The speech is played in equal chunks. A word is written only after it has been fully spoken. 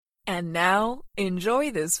And now,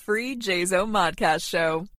 enjoy this free JZO Modcast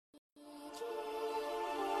show.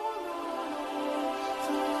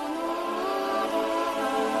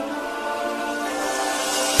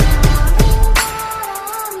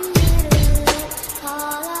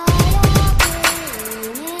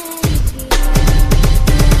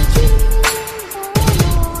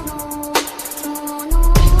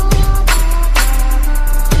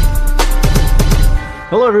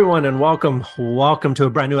 Hello, everyone, and welcome to a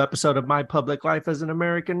brand new episode of My Public Life as an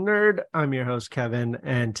American Nerd. I'm your host, Kevin,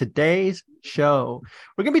 and today's show,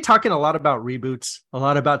 we're going to be talking a lot about reboots, a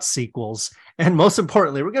lot about sequels, and most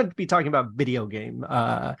importantly, we're going to be talking about video game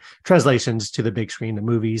translations to the big screen, the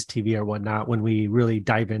movies, TV, or whatnot, when we really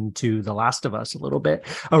dive into The Last of Us a little bit.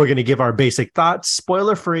 We're going to give our basic thoughts,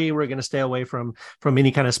 spoiler-free. We're going to stay away from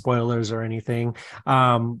any kind of spoilers or anything.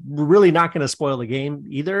 We're really not going to spoil the game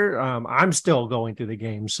either. I'm still going through the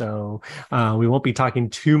game, so we won't be talking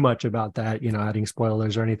too much about that, adding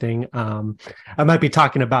spoilers or anything. I might be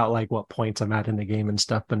talking about like what points I'm at in the game and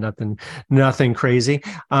stuff, but nothing crazy.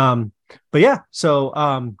 But yeah,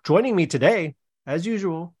 so joining me today, as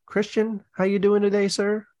usual, Christian, how you doing today,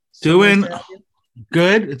 sir? Doing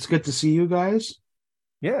good. It's good to see you guys.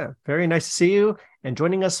 Yeah, very nice to see you. And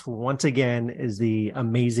joining us once again is the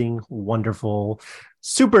amazing, wonderful,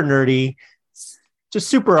 super nerdy, just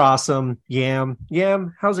super awesome Yam.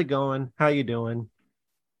 Yam, how's it going? How you doing?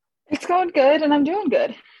 It's going good, and I'm doing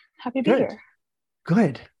good. Happy to be here.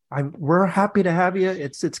 Good. We're happy to have you.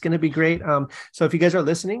 It's going to be great. So if you guys are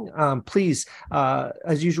listening, please,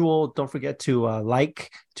 as usual, don't forget to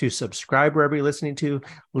to subscribe wherever you're listening to,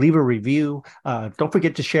 leave a review. Don't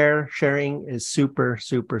forget to share. Sharing is super,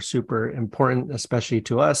 super, super important, especially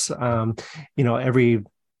to us. Any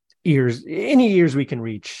ears we can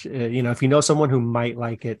reach. If you know someone who might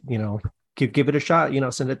like it, give it a shot,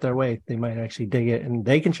 send it their way. They might actually dig it and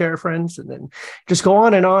they can share friends, and then just go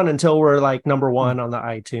on and on until we're like number one on the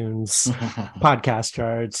iTunes podcast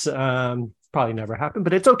charts. Probably never happen,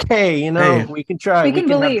 but it's okay. Hey, we can try. We can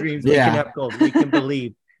believe. Have dreams. We can have goals. We can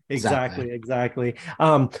believe. Exactly.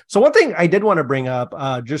 So one thing I did want to bring up,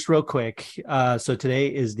 just real quick. So today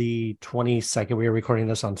is the 22nd. We are recording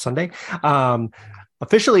this on Sunday.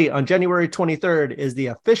 Officially on January 23rd is the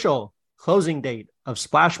official closing date of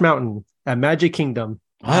Splash Mountain at Magic Kingdom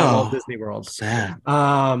at Walt Disney World. Sad.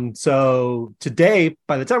 So today,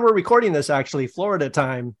 by the time we're recording this, actually Florida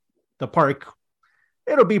time, the park,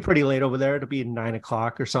 it'll be pretty late over there. It'll be 9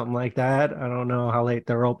 o'clock or something like that. I don't know how late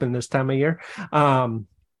they're open this time of year. But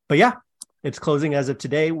yeah, it's closing as of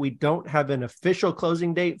today. We don't have an official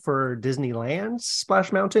closing date for Disneyland's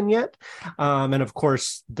Splash Mountain yet. And of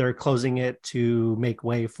course, they're closing it to make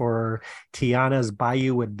way for Tiana's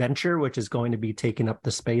Bayou Adventure, which is going to be taking up the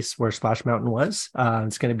space where Splash Mountain was.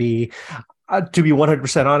 It's going to be, to be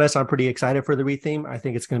 100% honest, I'm pretty excited for the retheme. I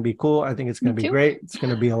think it's going to be cool. I think it's going to be great. It's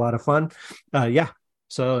going to be a lot of fun.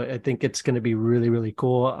 So I think it's going to be really, really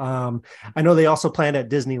cool. I know they also planned at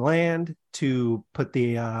Disneyland to put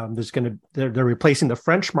they're replacing the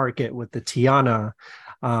French Market with the Tiana,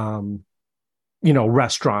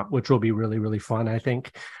 restaurant, which will be really, really fun, I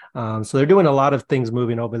think. So they're doing a lot of things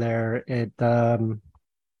moving over there when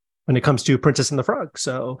it comes to Princess and the Frog.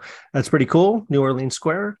 So that's pretty cool. New Orleans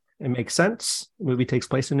Square. It makes sense. The movie takes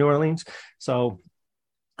place in New Orleans. So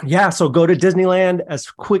so go to Disneyland as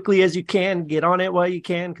quickly as you can. Get on it while you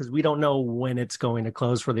can, because we don't know when it's going to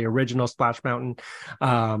close for the original Splash Mountain.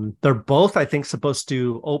 They're both, I think, supposed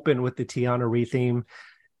to open with the Tiana retheme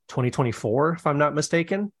 2024, if I'm not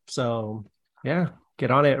mistaken. So, yeah, get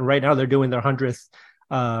on it. And right now they're doing their 100th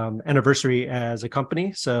anniversary as a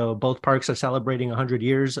company. So both parks are celebrating 100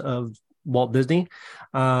 years of Walt Disney.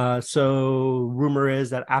 So rumor is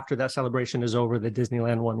that after that celebration is over, the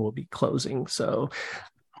Disneyland one will be closing. So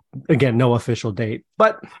again, no official date,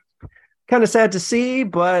 but kind of sad to see.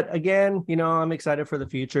 But again, I'm excited for the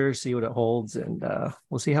future, see what it holds, and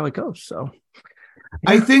we'll see how it goes. So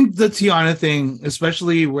I think the Tiana thing,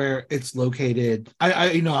 especially where it's located,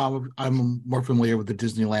 I'm more familiar with the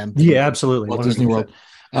Disneyland. Yeah, absolutely. Walt Disney World.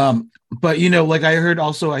 But like I heard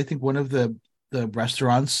also, I think one of the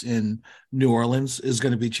restaurants in New Orleans is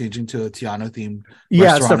going to be changing to a Tiana themed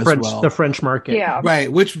restaurant it's as well. The French Market. Yeah. Right,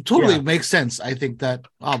 which totally makes sense. I think that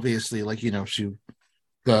obviously,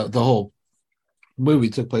 the whole movie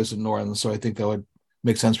took place in New Orleans, so I think that would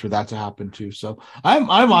make sense for that to happen too. So I'm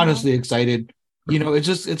honestly excited.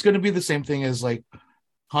 It's going to be the same thing as like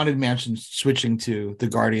Haunted Mansion switching to the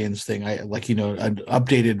Guardians thing. I an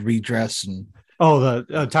updated redress and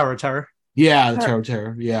the Tower of Terror. Yeah, the Tower of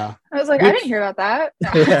Terror. Yeah, I was like, I didn't hear about that.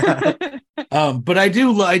 But I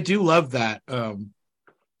do love that.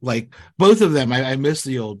 like both of them. I miss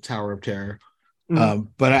the old Tower of Terror.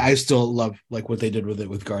 But I still love like what they did with it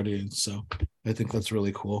with Guardians. So I think that's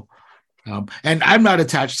really cool. And I'm not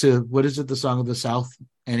attached to what is it, the Song of the South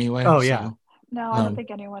anyway. Oh yeah. No, I don't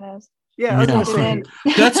think anyone is. Yeah, I was gonna say,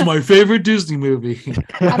 that's my favorite Disney movie.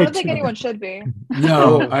 I don't think anyone should be.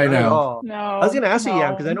 No, I know. No, I was gonna ask you,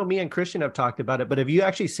 because I know me and Christian have talked about it, but have you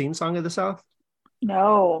actually seen Song of the South?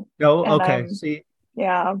 No. No. Okay. See.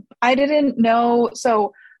 Yeah, I didn't know.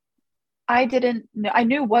 So I didn't know. I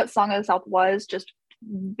knew what Song of the South was, just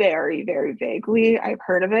very, very vaguely. I've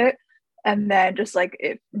heard of it, and then just like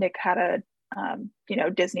if Nick had a,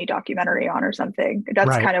 Disney documentary on or something. That's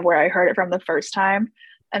Right. kind of where I heard it from the first time.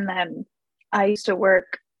 And then I used to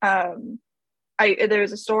work. There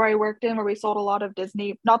was a store I worked in where we sold a lot of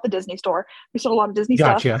Disney, not the Disney store. We sold a lot of Disney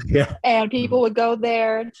stuff. Gotcha. Yeah. And people would go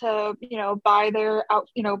there to, buy their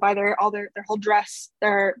buy their whole dress,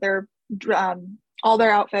 their all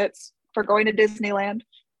their outfits for going to Disneyland.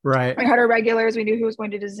 Right. We had our regulars. We knew who was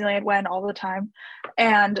going to Disneyland when all the time.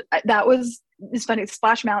 And it's funny.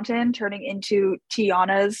 Splash Mountain turning into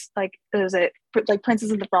Tiana's,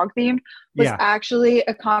 Princess of the Frog theme was actually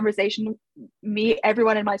a conversation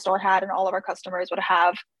everyone in my store had and all of our customers would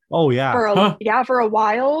have. Oh yeah. For a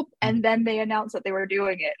while. And then they announced that they were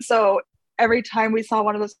doing it. So every time we saw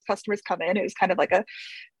one of those customers come in, it was kind of like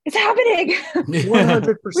it's happening.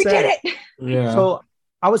 100%. We did it. Yeah. So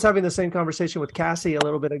I was having the same conversation with Cassie a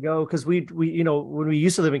little bit ago, because we when we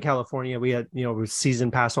used to live in California, we had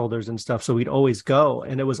season pass holders and stuff, so we'd always go,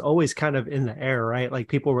 and it was always kind of in the air, right? Like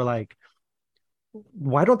people were like,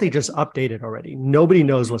 why don't they just update it already? Nobody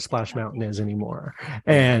knows what Splash Mountain is anymore.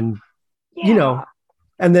 And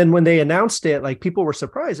and then when they announced it, like people were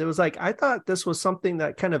surprised. It was like, I thought this was something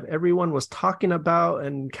that kind of everyone was talking about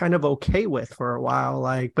and kind of okay with for a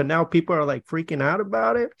while, but now people are like freaking out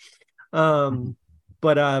about it.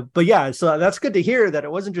 But yeah, so that's good to hear that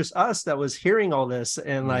it wasn't just us that was hearing all this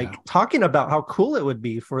and talking about how cool it would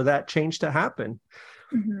be for that change to happen.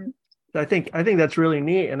 Mm-hmm. I think that's really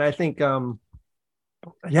neat. And I think,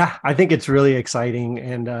 I think it's really exciting.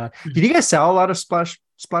 And did you guys sell a lot of Splash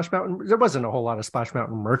Mountain? There wasn't a whole lot of Splash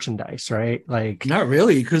Mountain merchandise, right? Like not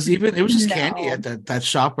really, because even it was just candy at that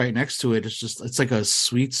shop right next to it. It's like a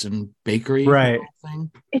sweets and bakery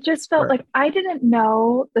thing. It just felt like I didn't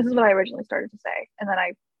know. This is what I originally started to say, and then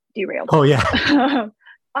I derailed. Oh yeah.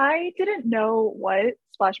 I didn't know what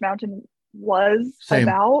Splash Mountain was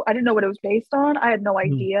about. I didn't know what it was based on. I had no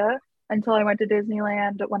idea until I went to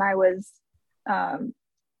Disneyland when I was it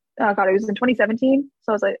was in 2017.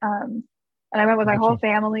 So I was like and I went with my whole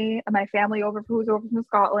family and my family who was over from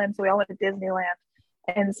Scotland. So we all went to Disneyland.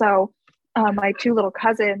 And so my two little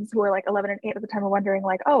cousins who were like 11 and 8 at the time were wondering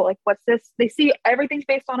like, oh, like what's this? They see everything's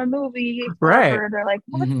based on a movie. Right. And they're like,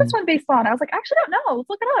 what's this one based on? I was like, I actually don't know. Let's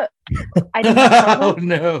look it up. I didn't know. Oh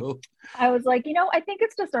no. I was like, I think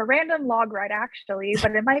it's just a random log ride actually,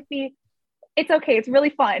 but it might be, it's okay. It's really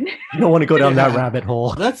fun. You don't want to go down that rabbit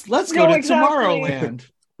hole. Let's go to Tomorrowland.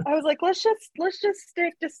 I was like, let's just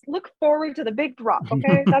look forward to the big drop.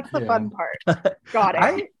 Okay. That's the fun part.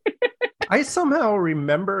 Got it. I somehow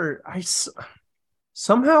remember, I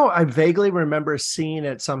vaguely remember seeing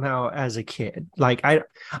it somehow as a kid. Like, I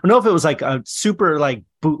don't know if it was like a super like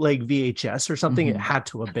bootleg VHS or something. It had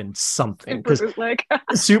to have been something. Super bootleg.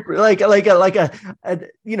 Super like a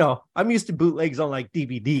I'm used to bootlegs on like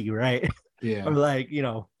DVD, right? Yeah. I'm like,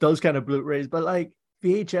 those kind of Blu-rays, but like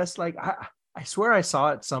VHS, like I swear I saw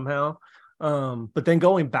it somehow. But then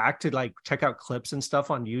going back to like check out clips and stuff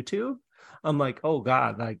on YouTube, I'm like, oh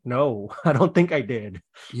God, like, no, I don't think I did.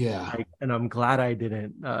 Yeah. And I'm glad I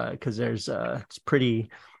didn't, because there's it's pretty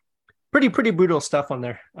brutal stuff on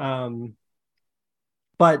there.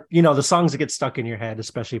 But the songs that get stuck in your head,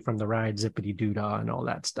 especially from the ride, Zippity Doo-Dah and all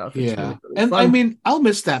that stuff. Yeah. Really, really and fun. I mean, I'll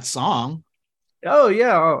miss that song. Oh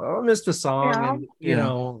yeah, I'll miss the song. Yeah.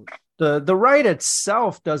 And the ride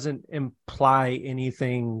itself doesn't imply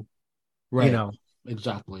anything, right?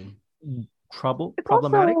 Exactly.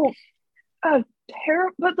 Problematic. Also,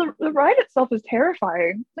 but the ride itself is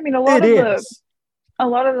terrifying. I mean, a lot of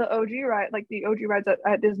the OG ride, like the OG rides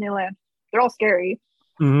at Disneyland, they're all scary.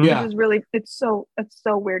 Mm-hmm. Yeah, it's so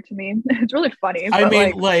weird to me. It's really funny. I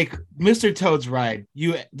mean, like Mr. Toad's ride,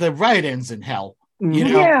 the ride ends in hell.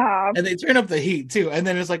 Yeah, and they turn up the heat too, and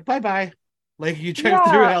then it's like bye bye. Like you check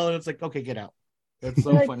through hell, and it's like okay, get out. That's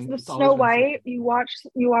so funny. The Snow White, you watch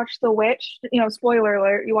the witch. Spoiler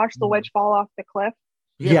alert, you watch the witch fall off the cliff.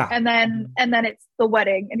 Yeah, and then it's the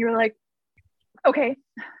wedding, and you're like, okay,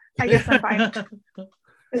 I guess I'm fine.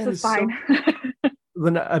 This is fine.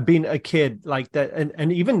 when being a kid like that,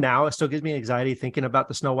 and even now it still gives me anxiety thinking about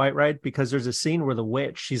the Snow White ride, because there's a scene where the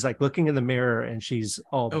witch, she's like looking in the mirror and she's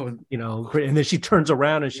all and then she turns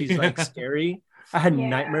around and she's like scary. I had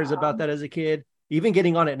nightmares about that as a kid. Even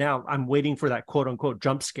getting on it now, I'm waiting for that quote unquote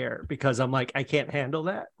jump scare, because I'm like, I can't handle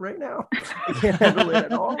that right now. I can't handle it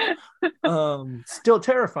at all. Still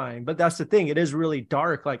terrifying, but that's the thing. It is really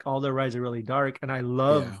dark. Like all the rides are really dark, and I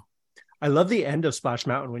love the end of Splash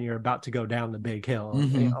Mountain when you're about to go down the big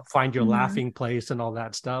hill, find your laughing place and all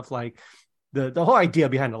that stuff. Like the whole idea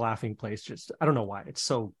behind the laughing place, just, I don't know why it's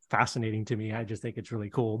so fascinating to me. I just think it's really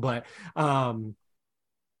cool. But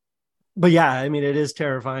yeah, I mean, it is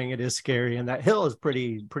terrifying. It is scary. And that hill is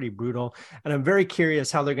pretty brutal. And I'm very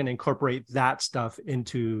curious how they're going to incorporate that stuff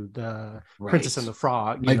into the Princess and the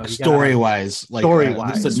Frog. Like story-wise,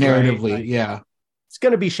 narratively. Right? Like, it's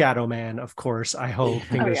going to be Shadow Man, of course. I hope.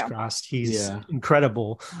 Fingers crossed. He's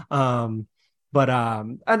incredible. But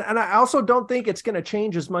and I also don't think it's going to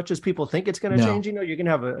change as much as people think it's going to change. You know, you're going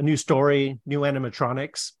to have a new story, new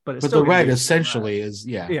animatronics, but the ride essentially is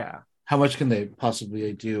how much can they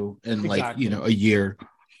possibly do in like a year?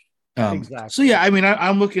 So yeah, I mean,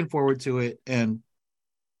 I'm looking forward to it, and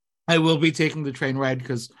I will be taking the train ride,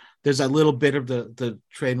 because there's a little bit of the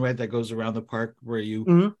train ride that goes around the park where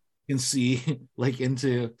you can see like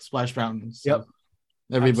into Splash Mountain. So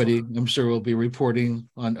everybody, I'm sure, will be reporting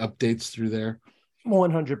on updates through there.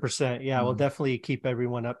 100%. Yeah, we'll definitely keep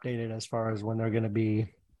everyone updated as far as when they're going to be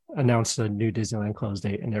announced a new Disneyland close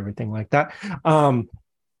date and everything like that.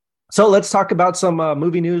 So let's talk about some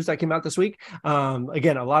movie news that came out this week.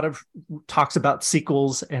 Again, a lot of talks about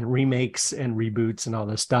sequels and remakes and reboots and all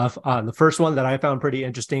this stuff. The first one that I found pretty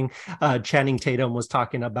interesting, Channing Tatum was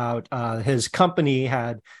talking about his company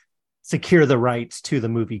had secured the rights to the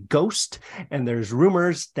movie Ghost, and there's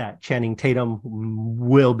rumors that Channing Tatum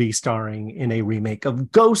will be starring in a remake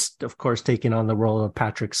of Ghost, of course, taking on the role of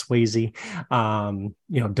Patrick Swayze.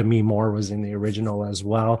 Demi Moore was in the original as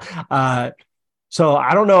well. So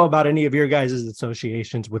I don't know about any of your guys'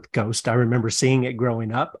 associations with Ghost. I remember seeing it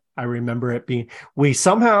growing up. I remember it being,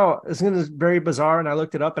 it's very bizarre, and I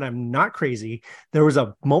looked it up, and I'm not crazy. There was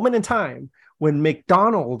a moment in time when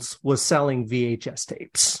McDonald's was selling VHS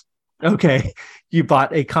tapes. Okay, you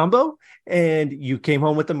bought a combo and you came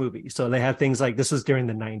home with the movie. So they had things like, this was during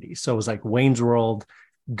the 90s. So it was like Wayne's World,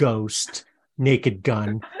 Ghost, Naked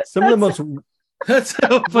Gun, some of the most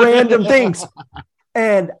random things.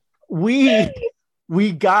 And we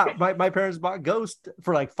got my parents bought Ghost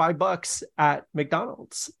for like $5 at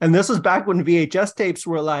McDonald's, and this was back when VHS tapes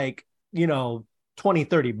were like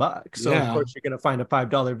 $20-$30. So of course you're gonna find a $5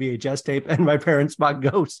 VHS tape, and my parents bought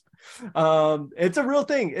Ghost. It's a real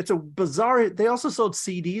thing. It's a bizarre. They also sold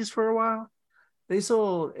CDs for a while. That's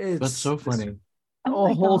so funny.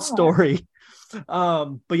 Whole story.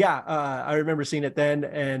 But yeah, I remember seeing it then,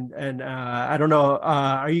 and I don't know.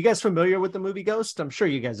 Are you guys familiar with the movie Ghost? I'm sure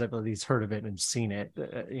you guys have at least heard of it and seen it,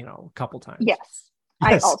 a couple times. Yes.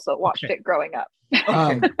 I also watched it growing up.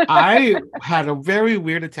 I had a very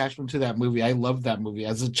weird attachment to that movie. I loved that movie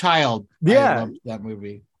as a child. I loved that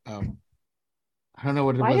movie. I don't know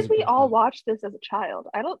what it was. Why did we all watch this as a child?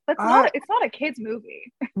 It's not a kid's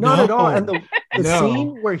movie. Not at all. And the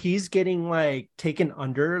scene where he's getting like taken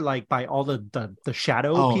under like by all the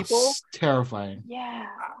shadow people. Terrifying. Yeah.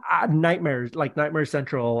 Nightmares, like Nightmare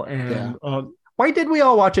Central. And why did we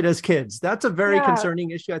all watch it as kids? That's a very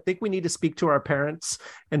concerning issue. I think we need to speak to our parents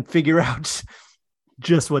and figure out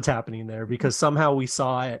just what's happening there, because somehow we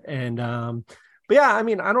saw it. And but yeah, I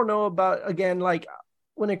mean, I don't know about, again, like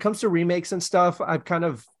when it comes to remakes and stuff, I've kind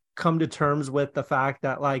of come to terms with the fact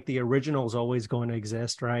that like the original is always going to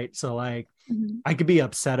exist, right? So like I could be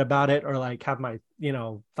upset about it or like have my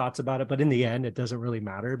thoughts about it, but in the end it doesn't really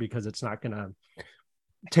matter, because it's not gonna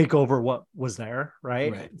take over what was there,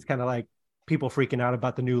 right? It's kind of like people freaking out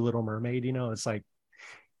about the new Little Mermaid. It's like,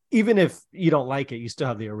 even if you don't like it, you still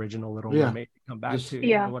have the original Little Mermaid to come back to.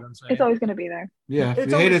 You know what I'm saying? It's always going to be there. Yeah, if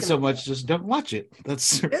you hate it so much, just don't watch it.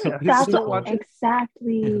 That's exactly.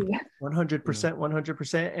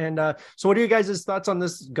 100%. And so what are you guys' thoughts on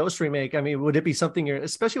this Ghost remake? I mean, would it be something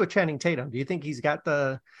especially with Channing Tatum, do you think he's got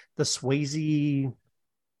the Swayze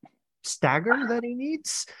stagger that he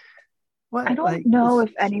needs? I don't know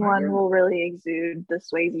if anyone will really exude the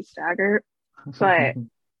Swayze stagger, but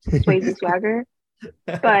Swayze swagger.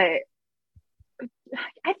 But I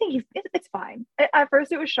think it's fine. At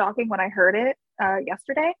first, it was shocking when I heard it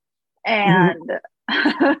yesterday, and when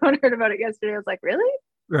I heard about it yesterday, I was like, "Really?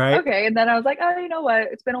 Right? Okay." And then I was like, "Oh, you know what?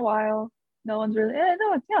 It's been a while. No one's really.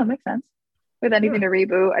 It makes sense with anything to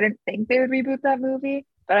reboot. I didn't think they would reboot that movie,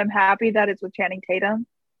 but I'm happy that it's with Channing Tatum.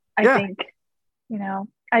 I think you know,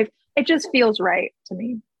 it just feels right to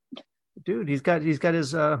me. Dude, he's got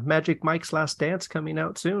his Magic Mike's Last Dance coming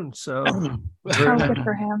out soon. So Oh, good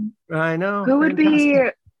for him. I know. Who would be?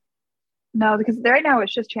 No, because right now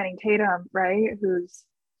it's just Channing Tatum, right? Who's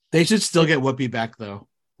They should still get Whoopi back though.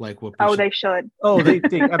 Like Whoopi. Oh, they should. Oh, they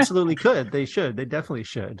absolutely could. They should. They definitely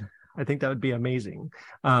should. I think that would be amazing.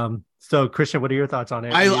 So Christian, what are your thoughts on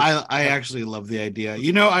it? I actually love the idea.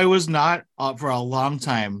 You know, I was not for a long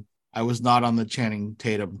time. I was not on the Channing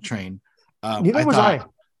Tatum train. Neither was I.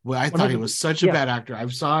 Well, I thought he was such a bad actor. I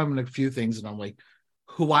saw him in a few things, and I'm like,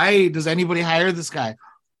 why does anybody hire this guy?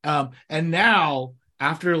 And now,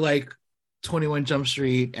 after like 21 Jump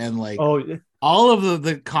Street and like all of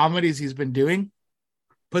the comedies he's been doing,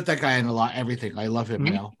 put that guy in everything. I love him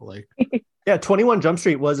now. Like, yeah, 21 Jump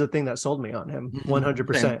Street was a thing that sold me on him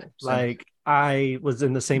 100%. Same. Like, I was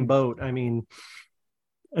in the same boat. I mean,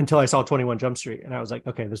 until I saw 21 Jump Street, and I was like,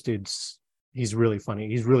 okay, this dude's. He's really funny.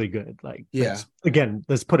 He's really good. Like, yeah. Again,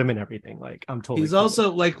 let's put him in everything. Like, I'm totally. He's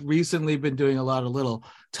also like recently been doing a lot of little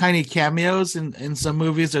tiny cameos in some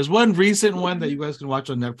movies. There's one recent one that you guys can watch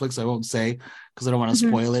on Netflix. I won't say because I don't want to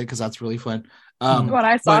spoil it because that's really fun. When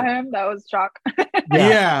I saw him, that was shock.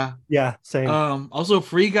 yeah, same. Also,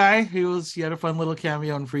 Free Guy. He had a fun little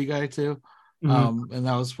cameo in Free Guy too, and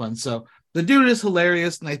that was fun. So the dude is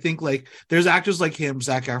hilarious, and I think like there's actors like him,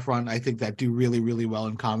 Zac Efron. I think that do really really well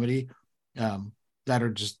in comedy. That are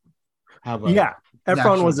just have a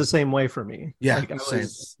Efron was the same way for me. Yeah, like, I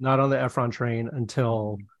was not on the Efron train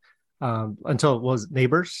until it was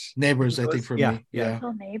Neighbors. I think for me,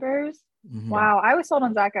 Until Neighbors. Mm-hmm. Wow, I was sold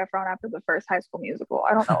on Zac Efron after the first High School Musical.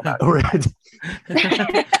 I don't know about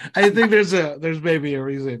it. I think there's maybe a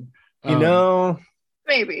reason. You know,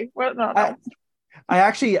 maybe. Well, no. I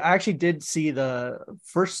actually did see the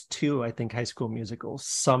first two, I think, High School Musicals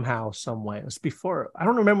somehow, some way. It was before. I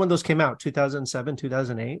don't remember when those came out. 2007,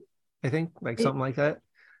 2008, I think, like something like that.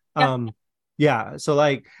 Yeah. So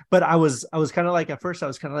like, but I was kind of like at first I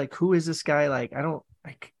was kind of like, who is this guy? Like, I don't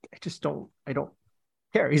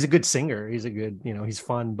care. He's a good singer. He's a good, he's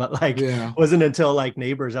fun. But like, it wasn't until like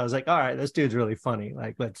Neighbors I was like, all right, this dude's really funny.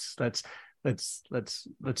 Like, let's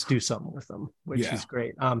do something with them, which is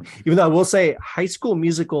great. Even though I will say High School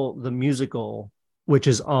Musical, the musical, which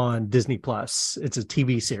is on Disney Plus, it's a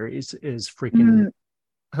TV series, is freaking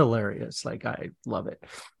hilarious. Like, I love it.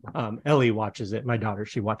 Ellie watches it. My daughter,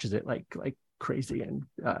 she watches it like crazy, and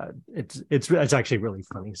it's actually really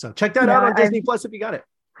funny. So check that out on Disney Plus if you got it.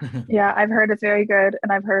 Yeah, I've heard it's very good,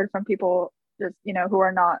 and I've heard from people just who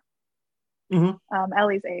are not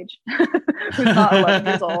Ellie's age, who's not 11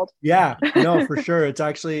 years old. Yeah, no, for sure. It's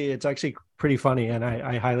actually pretty funny, and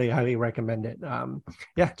I highly recommend it.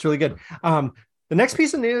 It's really good. The next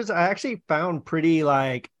piece of news I actually found pretty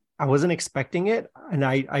I wasn't expecting it, and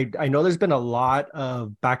I know there's been a lot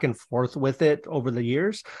of back and forth with it over the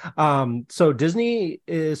years. So Disney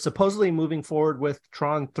is supposedly moving forward with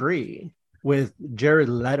Tron 3 with Jared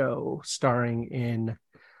Leto starring in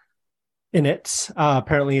it.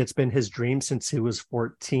 Apparently it's been his dream since he was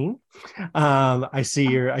 14. I see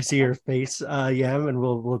your face, Yam, and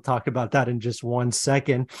we'll talk about that in just 1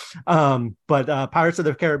 second. But Pirates of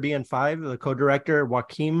the Caribbean 5, the co-director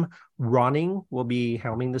Joaquin Ronning will be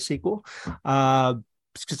helming the sequel.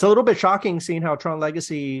 It's a little bit shocking seeing how Tron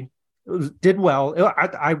Legacy did well.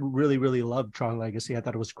 I really, really loved Tron Legacy. I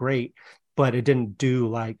thought it was great, but it didn't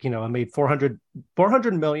do it made 400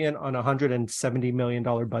 million on $170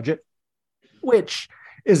 million budget, which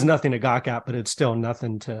is nothing to gawk at, but it's still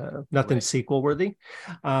nothing sequel worthy.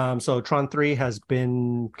 So Tron 3 has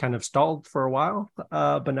been kind of stalled for a while,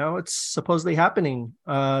 but now it's supposedly happening.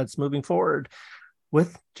 It's moving forward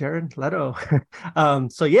with Jared Leto.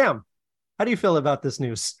 So yeah, how do you feel about this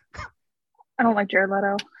news? I don't like Jared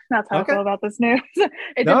Leto. That's how I feel about this news.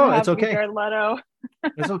 It's okay. Jared Leto.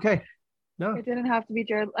 It's okay. No, it didn't have to be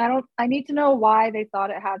Jared. I need to know why they thought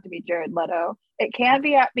it had to be Jared Leto. It can't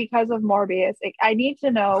be because of Morbius. I need to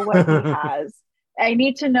know what he has. I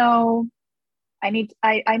need to know. I need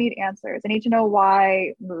answers. I need to know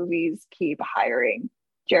why movies keep hiring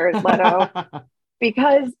Jared Leto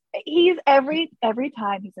because he's every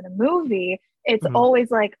time he's in a movie, it's always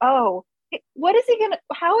like, oh,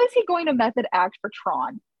 how is he going to method act for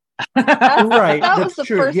Tron? That was the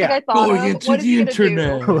first thing I thought going of. What is he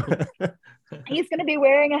internet. He's going to be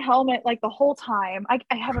wearing a helmet like the whole time. I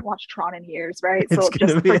haven't watched Tron in years, right? So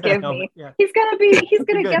just forgive me. Yeah. He's going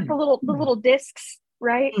to get the little discs,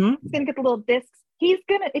 right? He's going to get the little discs.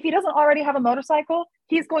 If he doesn't already have a motorcycle,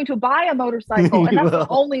 he's going to buy a motorcycle, and that's the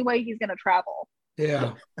only way he's going to travel.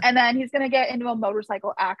 Yeah. And then he's going to get into a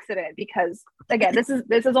motorcycle accident because, again, this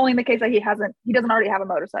is only in the case that he doesn't already have a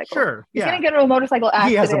motorcycle. Sure. He's Yeah. going to get into a motorcycle accident.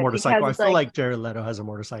 He has a motorcycle. I because feel like Jared Leto has a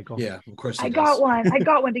motorcycle. Yeah, of course he I does.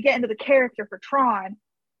 got one to get into the character for Tron.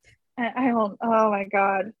 And I don't, oh my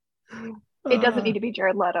God. It doesn't need to be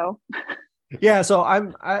Jared Leto. Yeah, so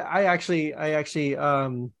I actually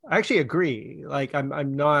agree. Like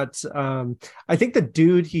I'm not I think the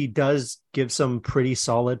dude, he does give some pretty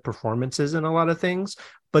solid performances in a lot of things,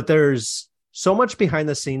 but there's so much behind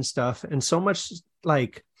the scenes stuff and so much,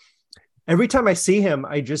 like, every time I see him,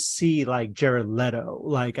 I just see like Jared Leto.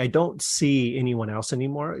 Like, I don't see anyone else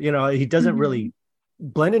anymore. You know, he doesn't really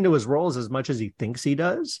blend into his roles as much as he thinks he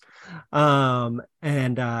does. And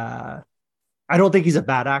I don't think he's a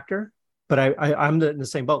bad actor. But I'm in the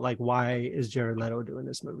same boat. Like, why is Jared Leto doing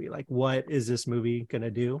this movie? Like, what is this movie gonna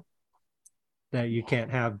do that you can't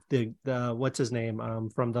have the what's his name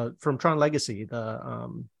from Tron Legacy,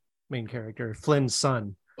 the main character, Flynn's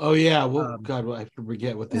son? Oh yeah, well, God, I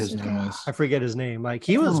forget what his name was. I forget his name. Like,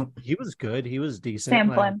 he was good. He was decent. Sam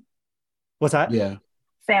like, Flynn. What's that? Yeah,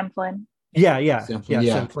 Sam Flynn. Yeah. Sam Flynn,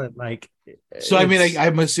 Sam Flynn. Like, so I mean,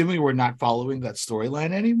 I'm assuming we're not following that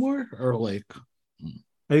storyline anymore, or like.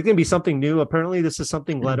 It's going to be something new. Apparently, this is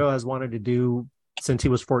something Leto has wanted to do since he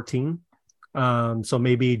was 14. So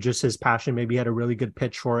maybe just his passion, maybe he had a really good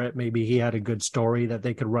pitch for it. Maybe he had a good story that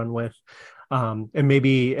they could run with. And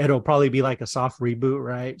maybe it'll probably be like a soft reboot,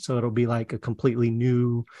 right? So it'll be like a completely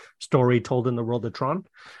new story told in the world of Tron.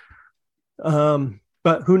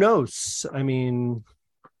 But who knows? I mean,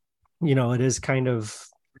 you know, it is kind of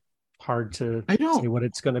hard to say what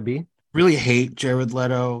it's going to be. Really hate Jared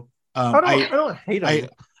Leto. I don't hate him.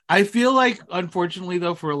 I feel like, unfortunately,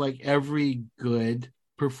 though, for like every good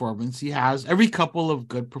performance he has, every couple of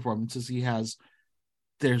good performances he has,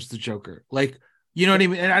 there's the Joker. Like, you know what I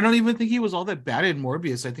mean? And I don't even think he was all that bad in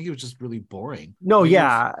Morbius. I think he was just really boring. No,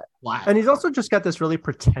 yeah. And he's also just got this really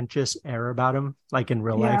pretentious air about him, like in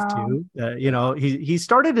real life too. You know, he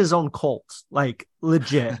started his own cult, like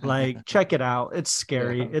legit. Like, check it out. It's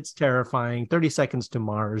scary. It's terrifying. 30 Seconds to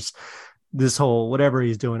Mars. This whole whatever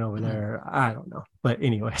he's doing over there, I don't know. But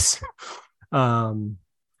anyways, but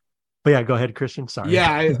yeah, go ahead, Christian. Sorry.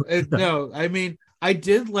 Yeah, no, I mean, I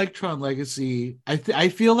did like Tron Legacy. I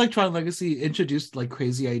feel like Tron Legacy introduced like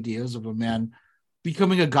crazy ideas of a man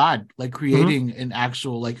becoming a god, like creating an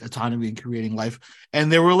actual like autonomy and creating life. And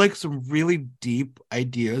there were like some really deep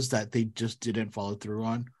ideas that they just didn't follow through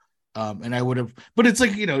on. And I would have, but it's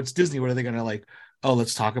like, you know, it's Disney. What are they gonna like? Oh,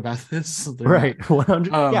 let's talk about this. Right.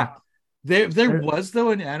 100. Yeah. There was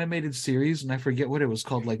though an animated series, and I forget what it was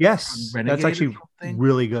called. Like, yes, that's actually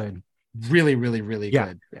really good. Really, really, really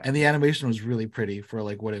good. Yeah. And the animation was really pretty for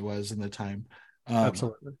like what it was in the time.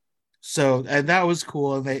 Absolutely. So, and that was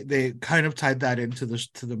cool, and they kind of tied that into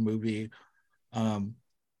the movie.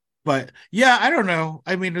 But yeah, I don't know.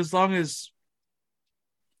 I mean, as long as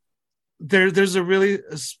there's a really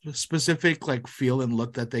specific like feel and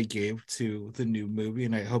look that they gave to the new movie,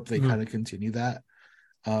 and I hope they kind of continue that.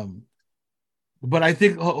 But I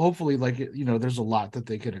think hopefully, like, you know, there's a lot that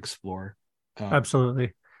they could explore.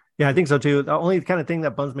 Absolutely. Yeah, I think so too. The only kind of thing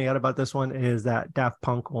that bums me out about this one is that Daft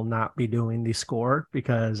Punk will not be doing the score,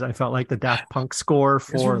 because I felt like the Daft Punk score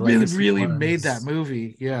for really made that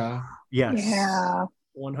movie. Yeah. Yes. Yeah.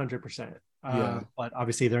 100%. But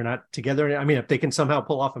obviously they're not together. I mean, if they can somehow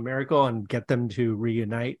pull off a miracle and get them to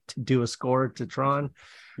reunite to do a score to Tron,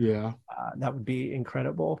 that would be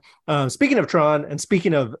incredible. Speaking of Tron, and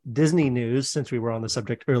speaking of Disney news, since we were on the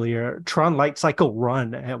subject earlier, Tron Light Cycle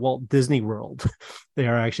Run at Walt Disney World. They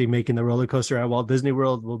are actually making the roller coaster at Walt Disney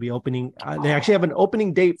World. Will be opening. They actually have an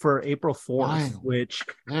opening date for April 4th, which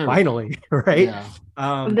finally, right?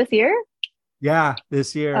 This year? Yeah,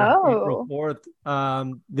 this year, April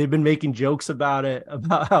 4th. They've been making jokes about it,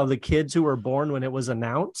 about how the kids who were born when it was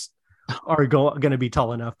announced are going to be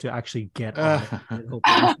tall enough to actually get on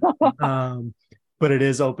it. But it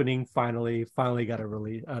is opening finally got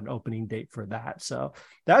an opening date for that. So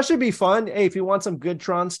that should be fun. Hey, if you want some good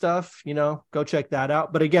Tron stuff, you know, go check that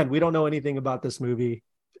out. But again, we don't know anything about this movie.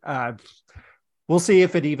 We'll see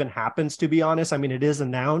if it even happens, to be honest. I mean, it is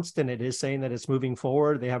announced and it is saying that it's moving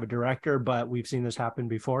forward. They have a director, but we've seen this happen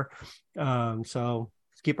before. So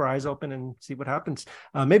let's keep our eyes open and see what happens.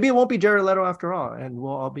 Maybe it won't be Jared Leto after all, and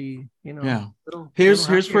we'll all be, you know, here's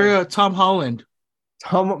for Tom Holland.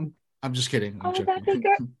 I'm just kidding. I'm joking. That'd be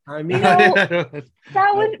good. I mean, that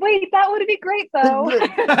would be great though.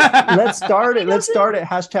 Let's start it.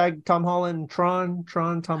 Hashtag Tom Holland Tron,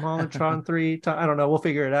 Tom Holland Tron 3. I don't know. We'll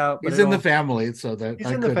figure it out. He's in the family, so that he's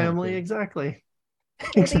in the family. Exactly.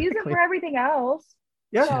 They use it for everything else.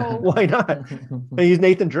 Yeah, So- why not? And he's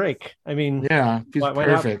Nathan Drake. I mean, Yeah, he's why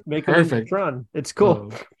perfect. not make him Perfect. Tron? It's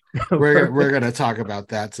cool. We're gonna talk about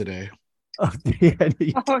that today. Oh,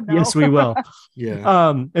 no. Yes, we will.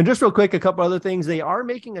 Yeah. And just real quick, a couple other things. They are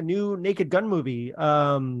making a new Naked Gun movie.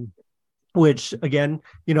 Which again,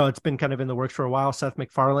 it's been kind of in the works for a while. Seth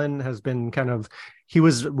MacFarlane has been he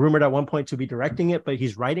was rumored at one point to be directing it, but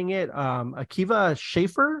he's writing it. Akiva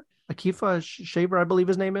Schaffer, I believe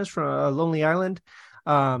his name is, from Lonely Island.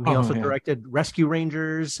 He also directed Rescue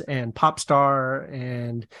Rangers and Popstar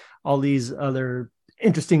and all these other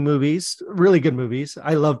interesting movies, really good movies.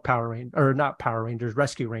 I love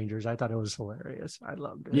Rescue Rangers. I thought it was hilarious. I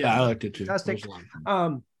loved it. Yeah, I liked it too. Fantastic.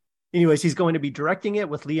 Anyways, he's going to be directing it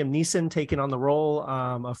with Liam Neeson taking on the role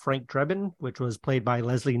of Frank Drebin, which was played by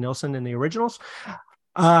Leslie Nielsen in the originals.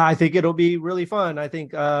 I think it'll be really fun. I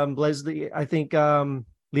think Liam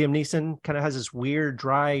Neeson kind of has this weird,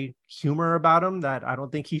 dry humor about him that I don't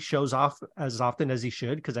think he shows off as often as he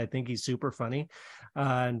should, because I think he's super funny.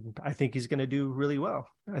 And I think he's going to do really well.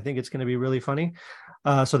 I think it's going to be really funny.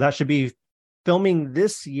 So that should be filming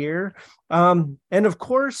this year. And of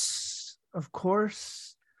course,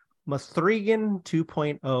 Mathregan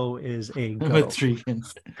 2.0 is a go.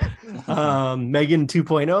 Megan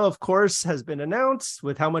 2.0, of course, has been announced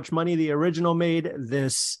with how much money the original made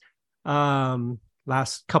this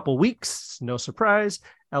last couple weeks. No surprise.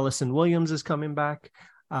 Ellison Williams is coming back.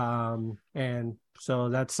 And so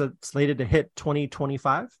that's slated to hit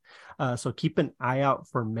 2025. So keep an eye out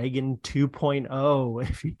for Megan 2.0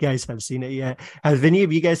 if you guys have seen it yet. Have any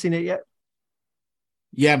of you guys seen it yet?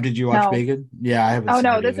 Yeah, did you watch No. Megan? Yeah, I haven't. Oh seen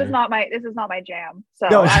no, it this either. is not my jam. So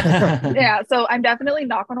No. yeah, so I'm definitely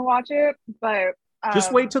not going to watch it. But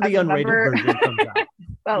Just wait till the as a unrated member- version comes out.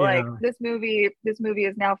 But like Yeah. this movie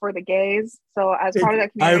is now for the gays. So as part of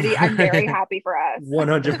that I've- community, I'm very happy for us.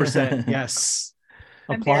 100%. Yes.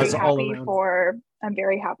 I'm very Applause all happy around. I'm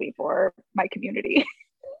very happy for my community.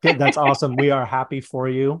 Okay, that's awesome. We are happy for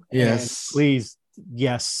you. Yes. And please.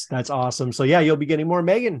 Yes, that's awesome. So yeah, you'll be getting more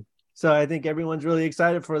Megan. So I think everyone's really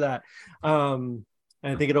excited for that. And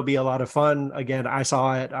I think it'll be a lot of fun. Again, I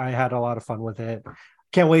saw it. I had a lot of fun with it.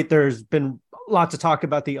 Can't wait. There's been lots of talk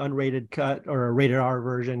about the unrated cut or a rated R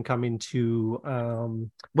version coming to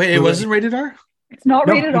Wait, it wasn't rated R? It's not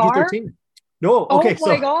rated R. PG-13. No, okay. Oh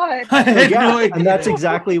my god. I had Yeah, no idea. and that's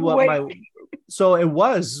exactly what Wait. so it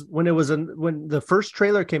was when when the first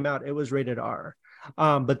trailer came out, it was rated R.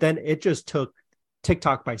 But then it just took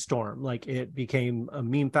TikTok by storm. Like it became a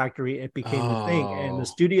meme factory. It became the thing. And the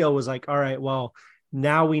studio was like, all right, well,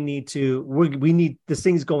 now we need this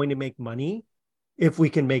thing's going to make money if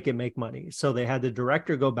we can make it make money. So they had the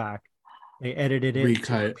director go back, they edited it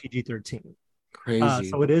to PG-13. Crazy.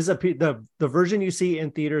 So it is the version you see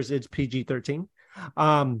in theaters, it's PG-13.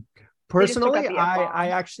 Personally, I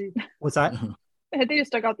actually, what's that? They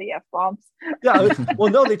just took out the F bombs. Yeah,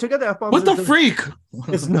 well, no, they took out the F-bombs. What the freak?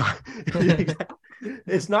 It's not.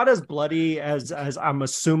 It's not as bloody as I'm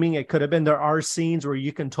assuming it could have been. There are scenes where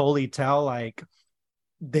you can totally tell like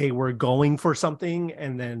they were going for something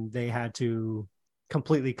and then they had to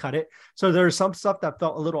completely cut it. So there's some stuff that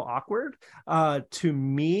felt a little awkward. To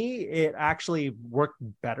me, it actually worked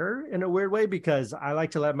better in a weird way because I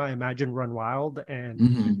like to let my imagination run wild and.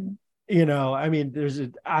 Mm-hmm. I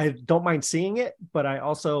mean, I don't mind seeing it, but I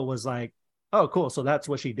also was like, oh, cool. So that's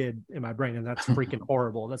what she did in my brain. And that's freaking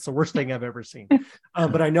horrible. That's the worst thing I've ever seen.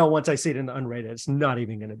 But I know once I see it in the unrated, it's not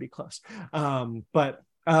even going to be close.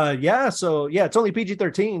 Yeah. So yeah, it's only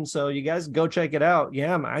PG-13. So you guys go check it out.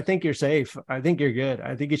 Yeah, I think you're safe. I think you're good.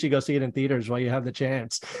 I think you should go see it in theaters while you have the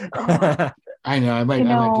chance. I know. I might do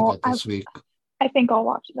that this week. I think I'll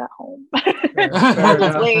watch it at home.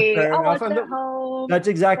 Honestly, I'll watch it at home. That's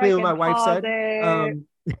exactly what my wife said. It.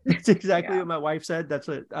 That's exactly what my wife said. That's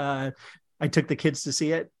what I took the kids to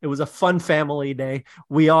see it. It was a fun family day.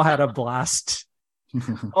 We all had a blast.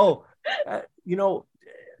 It's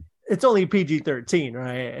only PG-13,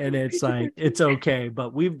 right? And it's like, it's okay.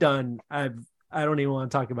 But I don't even want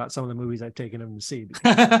to talk about some of the movies I've taken them to see.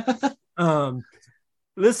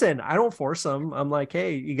 Listen, I don't force them. I'm like,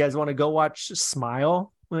 hey, you guys want to go watch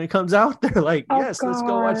Smile when it comes out? They're like, yes, God. let's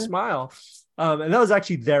go watch Smile. And that was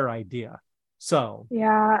actually their idea. So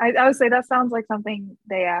yeah, I would say that sounds like something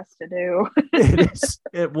they asked to do. it is.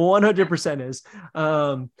 It 100% is.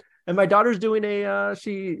 And my daughter's doing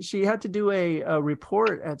she had to do a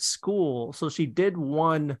report at school. So she did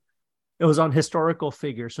one. It was on historical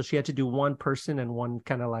figures. So she had to do one person and one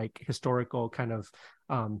kind of like historical kind of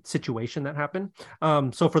situation that happened.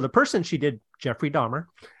 So for the person, she did Jeffrey Dahmer.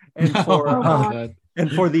 And for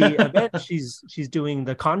And for the event, she's doing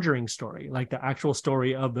the Conjuring story, like the actual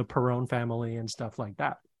story of the Perron family and stuff like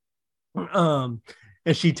that.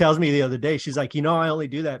 And she tells me the other day, she's like, I only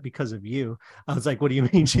do that because of you. I was like, what do you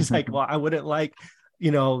mean? She's like, well, I wouldn't like,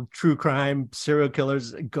 true crime, serial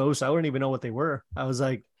killers, ghosts. I wouldn't even know what they were. I was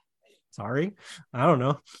like, sorry, I don't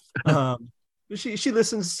know. She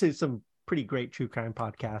listens to some pretty great true crime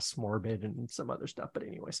podcasts, Morbid and some other stuff. But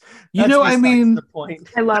anyways, the point.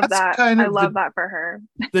 I love that. I love that for her.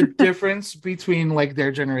 The difference between like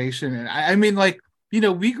their generation and I mean, like,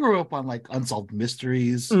 we grew up on like Unsolved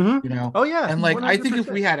Mysteries, Mm-hmm. Oh yeah. And like 100%. I think if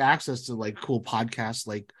we had access to like cool podcasts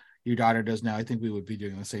like your daughter does now, I think we would be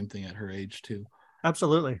doing the same thing at her age too.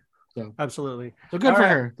 Absolutely. So absolutely. So good for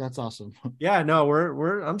her. That's awesome. Yeah, no,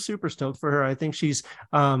 I'm super stoked for her. I think she's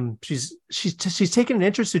taken an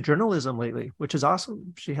interest in journalism lately, which is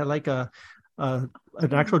awesome. She had like an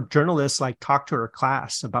actual journalist like talk to her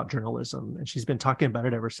class about journalism, and she's been talking about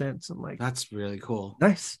it ever since. I'm like, that's really cool.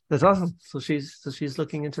 Nice. That's awesome. So she's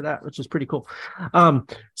looking into that, which is pretty cool.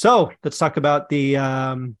 So let's talk about the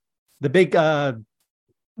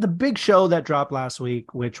big show that dropped last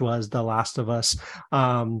week, which was The Last of Us.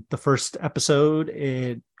 The first episode,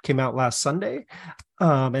 it came out last Sunday,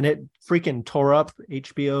 and it freaking tore up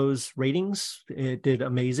HBO's ratings. It did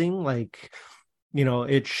amazing, like,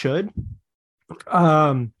 it should.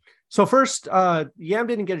 So first, Yam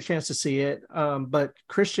didn't get a chance to see it, but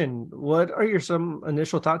Christian, what are some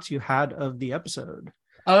initial thoughts you had of the episode?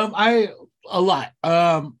 A lot.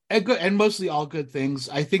 And mostly all good things.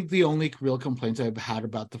 I think the only real complaints I've had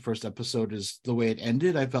about the first episode is the way it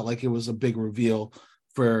ended. I felt like it was a big reveal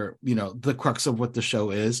for, the crux of what the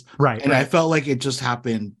show is. Right. And I felt like it just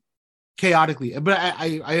happened chaotically. But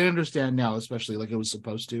I understand now, especially like it was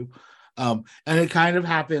supposed to. And it kind of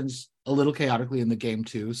happens a little chaotically in the game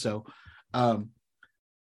too. So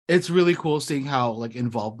it's really cool seeing how like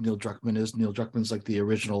involved Neil Druckmann is. Neil Druckmann's like the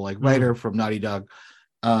original like writer from Naughty Dog.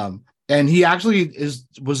 And he actually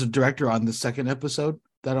was a director on the second episode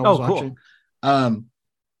that I was watching.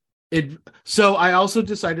 So I also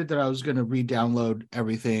decided that I was going to re-download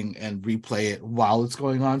everything and replay it while it's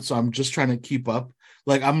going on. So I'm just trying to keep up.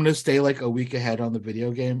 Like I'm going to stay like a week ahead on the video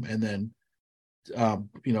game and then,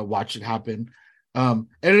 watch it happen. And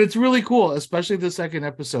it's really cool, especially the second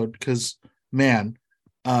episode, because man,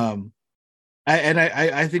 I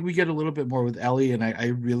think we get a little bit more with Ellie, and I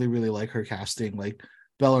really, really like her casting. Like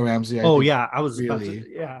Bella Ramsey. I was really,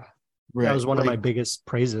 right. That was one of my biggest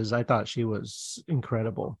praises. I thought she was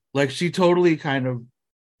incredible. Like she totally kind of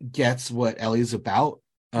gets what Ellie's about,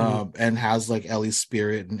 and has like Ellie's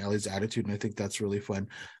spirit and Ellie's attitude, and I think that's really fun.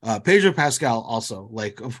 Pedro Pascal also,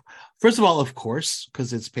 like, first of all, of course,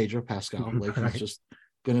 because it's Pedro Pascal, like he's just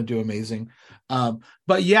gonna do amazing.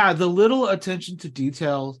 But yeah, the little attention to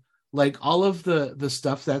detail, like all of the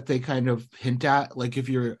stuff that they kind of hint at, like if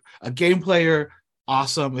you're a game player,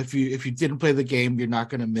 awesome. If you didn't play the game, you're not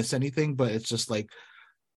going to miss anything, but it's just like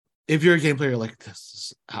if you're a game player, like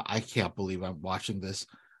I can't believe I'm watching this.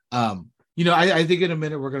 I think in a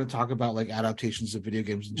minute we're going to talk about like adaptations of video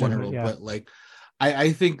games in general, but like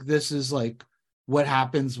I think this is like what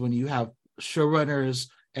happens when you have showrunners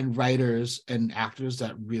and writers and actors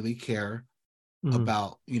that really care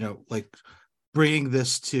about, like bringing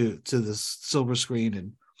this to the silver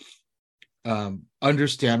screen and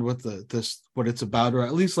understand what what it's about, or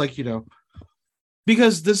at least like,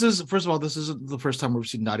 because this is, first of all, this isn't the first time we've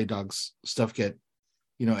seen Naughty Dog's stuff get,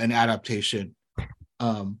 an adaptation.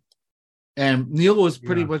 And Neil was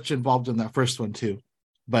pretty much involved in that first one too,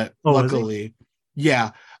 but luckily,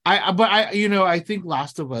 I think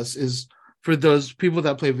Last of Us is, for those people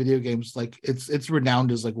that play video games, like it's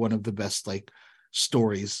renowned as like one of the best like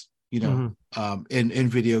stories, in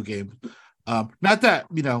video games. Not that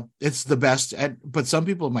it's the best, but some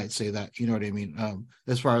people might say that, you know what I mean,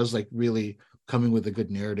 as far as like really coming with a good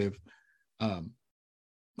narrative.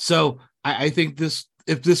 So I think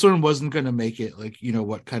if this one wasn't going to make it, like,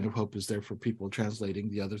 what kind of hope is there for people translating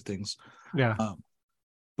the other things?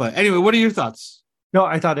 But anyway, what are your thoughts? No,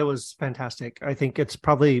 I thought it was fantastic. I think it's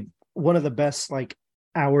probably one of the best like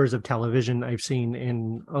hours of television I've seen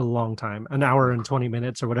in a long time. An hour and 20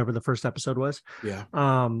 minutes or whatever the first episode was. Yeah.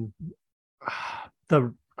 Again,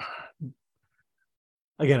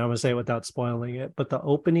 I'm gonna say it without spoiling it, but the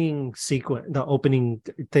opening sequence, the opening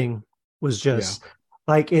thing was just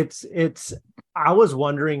like it's I was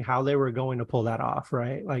wondering how they were going to pull that off,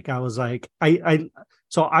 right? Like I was like,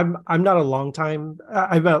 so I'm not I'm a long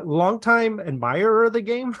time admirer of the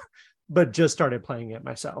game, but just started playing it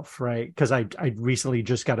myself, right? Because I recently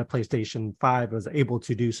just got a PlayStation 5, was able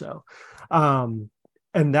to do so.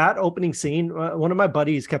 And that opening scene, one of my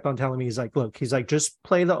buddies kept on telling me, he's like, look, he's like, just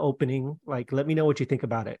play the opening. Like, let me know what you think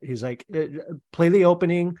about it. He's like, play the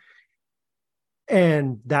opening.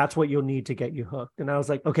 And that's what you'll need to get you hooked. And I was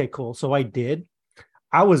like, okay, cool. So I did.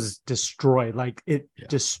 I was destroyed. Like it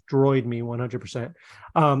destroyed me 100%.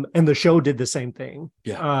 And the show did the same thing.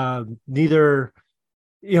 Neither,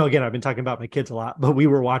 again, I've been talking about my kids a lot, but we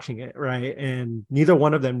were watching it, right? And neither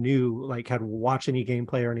one of them knew, like, had watched any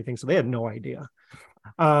gameplay or anything. So they had no idea.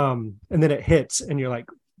 And then it hits and you're like,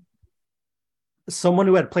 someone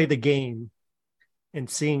who had played the game and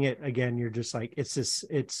seeing it again, you're just like, it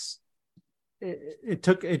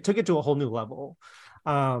took it to a whole new level.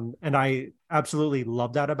 And I absolutely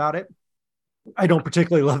love that about it. I don't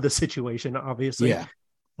particularly love the situation, obviously,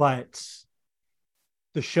 but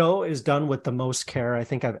the show is done with the most care I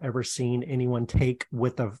think I've ever seen anyone take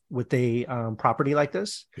with a property like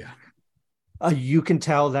this. You can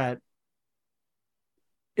tell that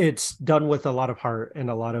it's done with a lot of heart and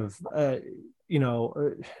a lot of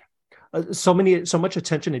so much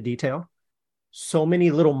attention to detail, so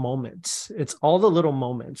many little moments. It's all the little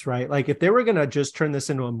moments, right? Like if they were going to just turn this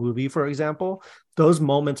into a movie, for example, those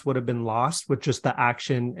moments would have been lost with just the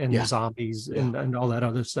action and the zombies and all that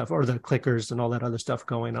other stuff, or the clickers and all that other stuff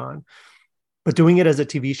going on. But doing it as a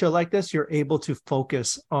TV show like this, you're able to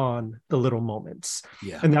focus on the little moments.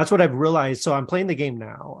 And that's what I've realized. So I'm playing the game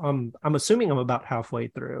now. I'm assuming I'm about halfway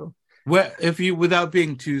through. Well, if you, without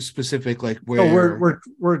being too specific, like where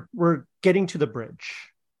we're getting to the bridge.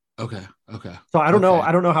 Okay. So I don't know.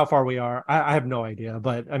 I don't know how far we are. I have no idea.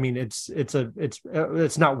 But I mean, it's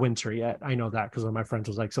not winter yet. I know that because one of my friends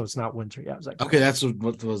was like, "So it's not winter yet." I was like, "Okay, that's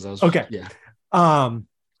what was." Okay, yeah.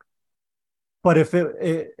 But if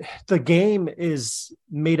the game is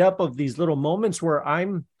made up of these little moments where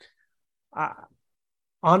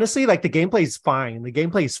honestly, like the gameplay is fine. The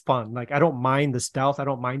gameplay is fun. Like I don't mind the stealth. I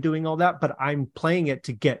don't mind doing all that. But I'm playing it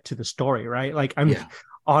to get to the story, right? Like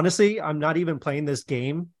honestly, I'm not even playing this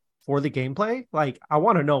game for the gameplay. Like I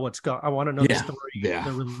want to know I want to know the story,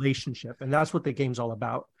 the relationship, and that's what the game's all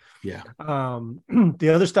about.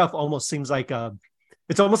 The other stuff almost seems like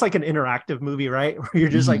it's almost like an interactive movie, right? Where you're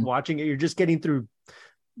just like watching it, you're just getting through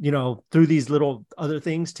through these little other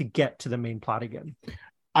things to get to the main plot again.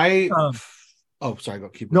 Oh, sorry,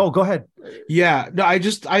 keep going. No, go ahead. Yeah, no,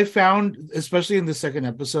 I found, especially in the second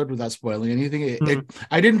episode, without spoiling anything,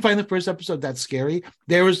 I didn't find the first episode that scary.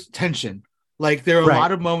 There was tension. Like there are a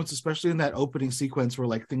lot of moments, especially in that opening sequence, where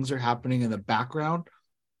like things are happening in the background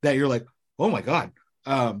that you're like, oh my God.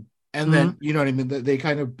 And then, you know what I mean? They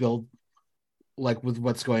kind of build like with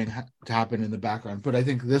what's going to happen in the background. But I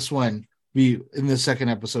think this one, in the second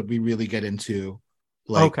episode, we really get into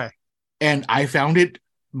like, and I found it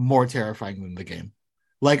more terrifying than the game.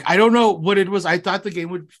 Like, I don't know what it was. I thought the game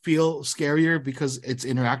would feel scarier because it's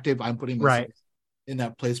interactive. I'm putting myself in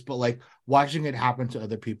that place, but like watching it happen to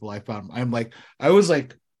other people, I was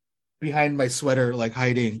like behind my sweater, like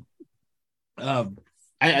hiding. I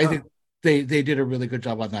think they did a really good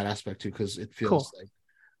job on that aspect too, because it feels like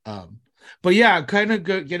but yeah, kind of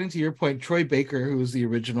getting to your point, Troy Baker, who was the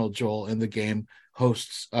original Joel in the game,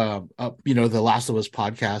 hosts the Last of Us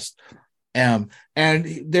podcast. And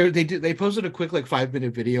they posted a quick like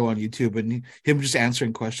 5-minute video on YouTube and him just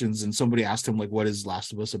answering questions, and somebody asked him like, what is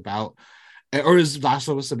Last of Us about, or is Last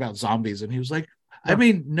of Us about zombies? And he was like, I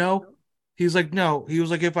mean, no. He's like, no. He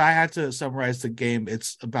was like, if I had to summarize the game,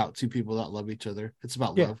 it's about two people that love each other. It's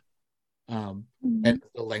about love. And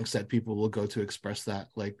the lengths that people will go to express that,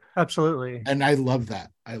 like, absolutely. And I love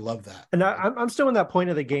that. And I'm still in that point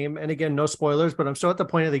of the game, and again, no spoilers, but I'm still at the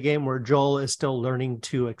point of the game where Joel is still learning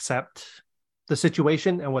to accept the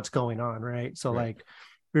situation and what's going on, right? So like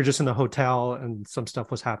we were just in the hotel and some stuff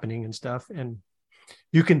was happening and stuff, and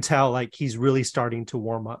you can tell like he's really starting to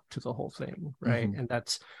warm up to the whole thing, right? And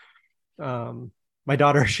that's my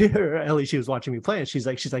daughter, Ellie, she was watching me play, and she's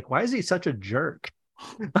like, why is he such a jerk?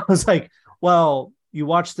 I was like, well, you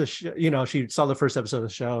watched the show, she saw the first episode of the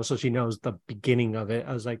show, so she knows the beginning of it.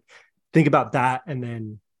 I was like, think about that, and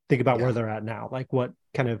then think about where they're at now, like what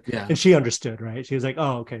kind of, and she understood, right? She was like,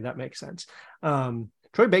 oh, okay, that makes sense.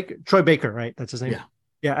 Troy Baker, right? That's his name.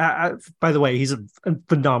 Yeah. By the way, he's a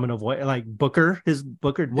phenomenal voice. Like Booker,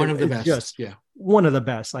 one of the best. Just one of the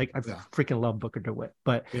best. Like I freaking love Booker DeWitt.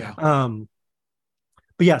 But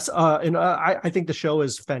yes, and I think the show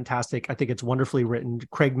is fantastic. I think it's wonderfully written.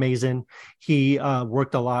 Craig Mazin, he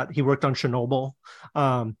worked a lot. He worked on Chernobyl.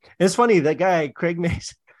 It's funny, that guy, Craig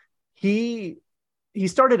Mazin, he he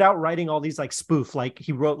started out writing all these like spoof, like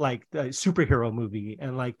he wrote like the superhero movie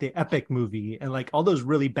and like the epic movie and like all those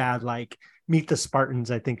really bad, like Meet the Spartans,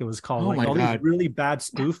 I think it was called, Oh like my all God. these really bad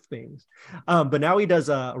spoof things. But now he does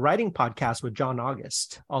a writing podcast with John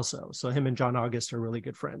August also. So him and John August are really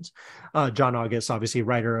good friends. John August, obviously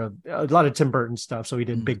writer of a lot of Tim Burton stuff. So he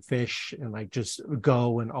did Big Fish and like just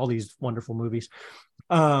Go and all these wonderful movies.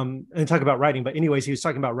 And talk about writing. But anyways, he was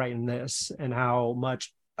talking about writing this and how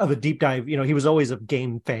much of a deep dive, he was always a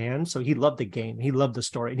game fan, so he loved the game, he loved the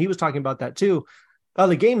story, and he was talking about that too.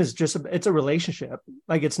 The game is just it's a relationship.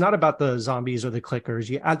 Like, it's not about the zombies or the clickers.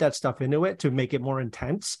 You add that stuff into it to make it more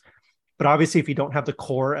intense, but obviously if you don't have the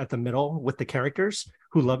core at the middle with the characters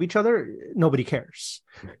who love each other, nobody cares.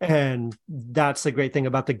 And that's the great thing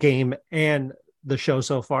about the game and the show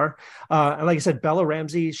so far. And like I said, Bella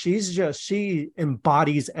Ramsey, she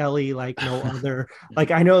embodies Ellie like no other. Like,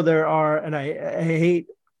 I know there are, and I hate,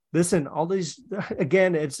 listen, all these,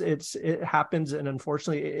 again, it happens, and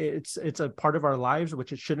unfortunately it's a part of our lives,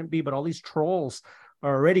 which it shouldn't be, but all these trolls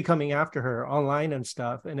are already coming after her online and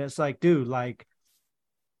stuff, and it's like, dude, like,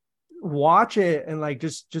 watch it and like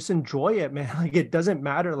just enjoy it, man. Like, it doesn't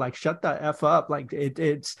matter, like, shut the F up. Like,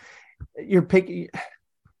 it's you're picking.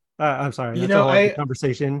 I'm sorry, that's a whole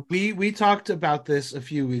conversation. We talked about this a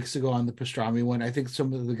few weeks ago on the Pastrami one. I think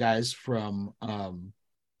some of the guys from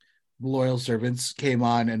Loyal Servants came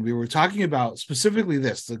on, and we were talking about specifically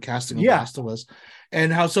this, the casting of Last of Us,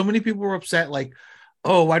 and how so many people were upset, like,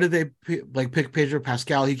 oh, why did they pick Pedro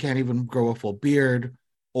Pascal? He can't even grow a full beard,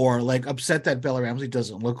 or like upset that Bella Ramsey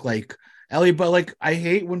doesn't look like Ellie. But like, I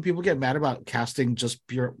hate when people get mad about casting just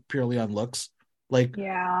purely on looks. Like,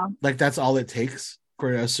 like that's all it takes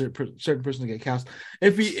for a certain person to get cast.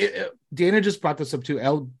 Dana just brought this up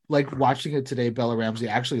too. Like, watching it today, Bella Ramsey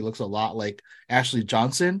actually looks a lot like Ashley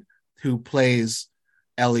Johnson, who plays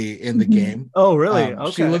Ellie in the game. Oh, really?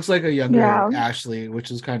 Okay. She looks like a younger Ashley, which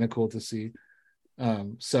is kind of cool to see.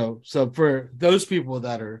 So for those people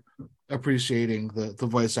that are appreciating the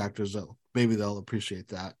voice actors, maybe they'll appreciate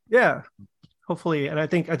that. Yeah, hopefully. And I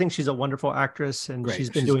think she's a wonderful actress, and she's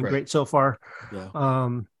been doing great so far. Yeah.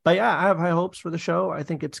 But yeah, I have high hopes for the show. I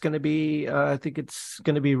think it's going to be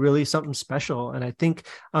really something special. And I think,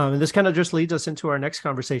 and this kind of just leads us into our next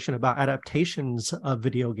conversation about adaptations of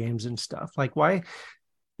video games and stuff. Like, why,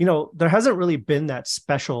 there hasn't really been that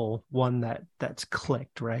special one that's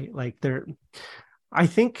clicked, right? Like, I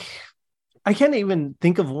think I can't even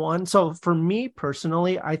think of one. So for me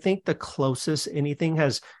personally, I think the closest anything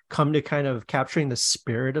has come to kind of capturing the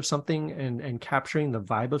spirit of something and capturing the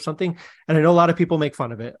vibe of something. And I know a lot of people make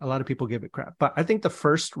fun of it. A lot of people give it crap, but I think the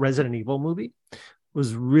first Resident Evil movie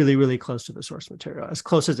was really, really close to the source material, as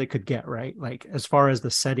close as it could get, right? Like, as far as the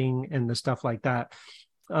setting and the stuff like that.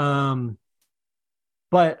 But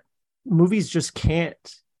movies just can't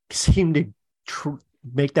seem to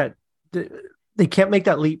make that. They can't make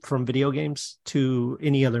that leap from video games to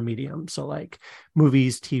any other medium. So like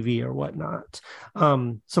movies, TV, or whatnot.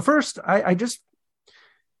 So first, I just,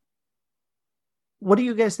 what do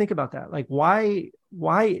you guys think about that? Like, why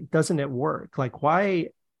doesn't it work? Like, why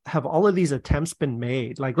have all of these attempts been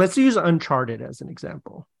made? Like, let's use Uncharted as an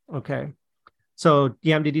example. Okay. So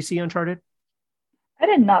Yam, did you see Uncharted? I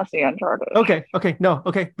did not see Uncharted. Okay. No.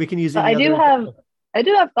 Okay. We can use it. I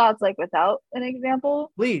do have thoughts, like, without an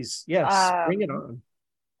example. Please. Yes. Bring it on.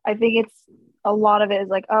 I think a lot of it is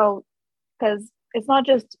like, because it's not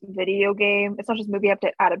just movie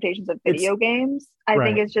adaptations of video games. I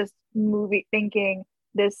think it's just movie thinking,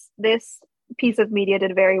 this piece of media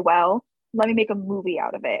did very well. Let me make a movie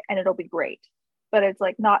out of it and it'll be great. But it's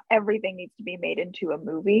like, not everything needs to be made into a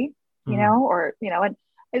movie, and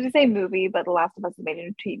as we say movie, but The Last of Us is made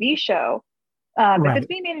into a TV show. If it's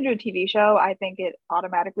being made into a TV show, I think it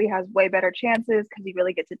automatically has way better chances, because you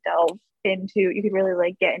really get to you could really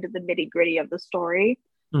like get into the nitty gritty of the story.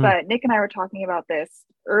 But Nick and I were talking about this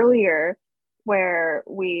earlier, where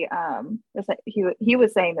we he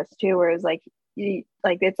was saying this too, where it was like,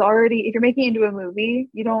 it's already, if you're making it into a movie,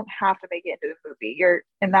 you don't have to make it into a movie. You're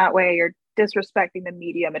disrespecting the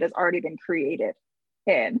medium it has already been created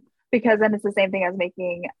in, because then it's the same thing as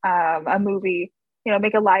making a movie.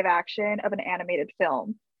 Make a live action of an animated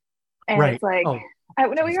film. And it's like, we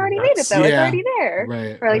already made it though. It's already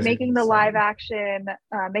there. Or like making the live action,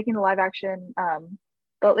 Avatar: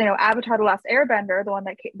 The Last Airbender, the one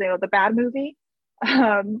that the bad movie.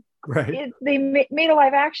 They made a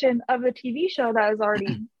live action of a TV show that was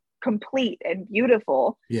already complete and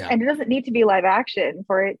beautiful. Yeah. And it doesn't need to be live action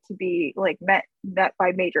for it to be like met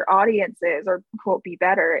by major audiences or quote be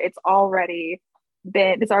better. It's already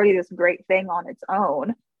this great thing on its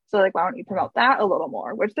own. So like, why don't you promote that a little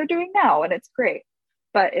more, which they're doing now, and it's great.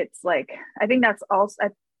 but it's like, I think that's also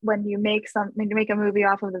when you make a movie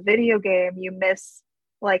off of the video game, you miss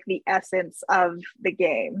like the essence of the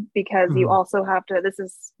game, because you also have to,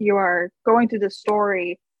 you are going through the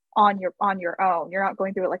story on your own. You're not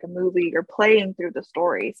going through it like a movie, you're playing through the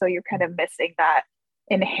story. So you're kind of missing that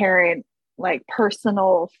inherent like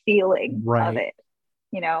personal feeling of it,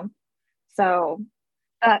 so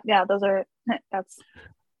I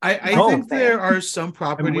think there are some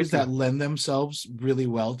properties that lend themselves really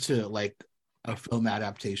well to like a film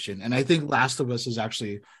adaptation, and I think Last of Us is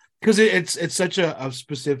actually, because it's such a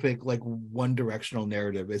specific like one directional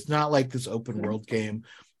narrative. It's not like this open world game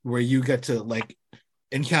where you get to like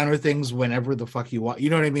encounter things whenever the fuck you want. You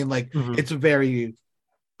know what I mean? Like it's a very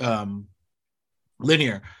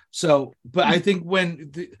linear. So, but I think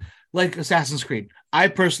like Assassin's Creed, I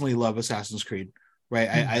personally love Assassin's Creed, right?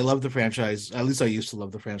 I love the franchise. At least I used to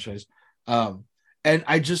love the franchise. And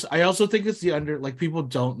I also think it's like people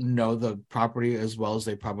don't know the property as well as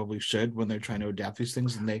they probably should when they're trying to adapt these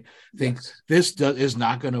things, and they think this is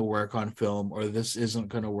not going to work on film, or this isn't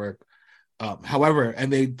going to work. However,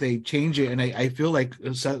 and they change it, and I feel like,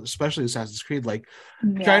 especially Assassin's Creed, like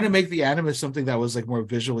trying to make the Animus something that was like more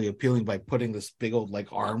visually appealing by putting this big old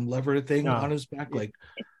like arm lever thing on his back, like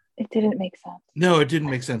it didn't make sense. No, it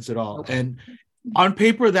didn't make sense at all. And on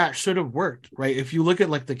paper, that should have worked, right? If you look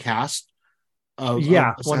at like the cast.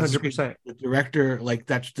 100%. The director, like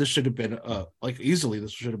this should have been like easily,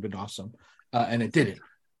 this should have been awesome, and it didn't.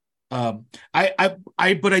 But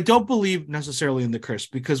I don't believe necessarily in the curse,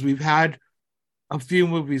 because we've had a few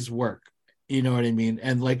movies work. You know what I mean?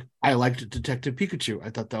 And like I liked Detective Pikachu. I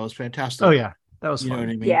thought that was fantastic. Oh yeah, that was fun. Know what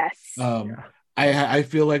I mean? Yes. I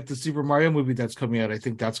feel like the Super Mario movie that's coming out, I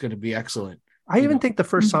think that's going to be excellent. I even think the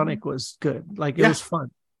first Sonic was good. Like it was fun.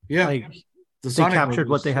 Yeah, like they captured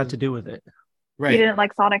what they had to do with it. Right. You didn't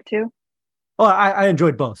like Sonic 2? Oh, I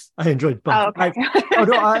enjoyed both. Oh, okay.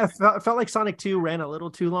 I felt like Sonic 2 ran a little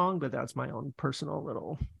too long, but that's my own personal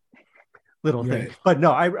little thing. But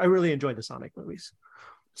no, I really enjoyed the Sonic movies.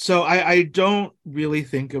 So I don't really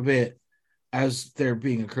think of it as there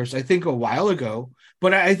being a curse. I think a while ago,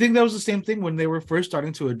 but I think that was the same thing when they were first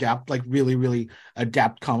starting to adapt, like really, really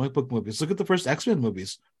adapt comic book movies. Look at the first X-Men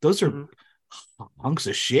movies. Those are hunks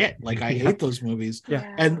of shit. Like I hate those movies.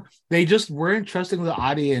 And they just weren't trusting the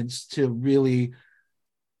audience to really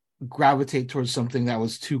gravitate towards something that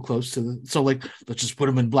was too close to so like let's just put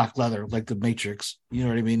them in black leather like the Matrix, you know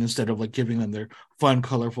what I mean, instead of like giving them their fun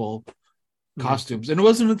colorful costumes. And it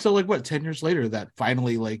wasn't until like 10 years later that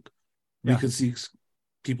finally like we could see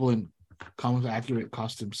people in comic accurate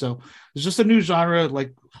costumes. So it's just a new genre.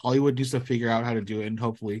 Like Hollywood needs to figure out how to do it, and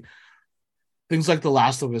hopefully things like The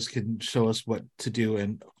Last of Us can show us what to do,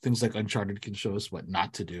 and things like Uncharted can show us what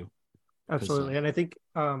not to do. Absolutely. And I think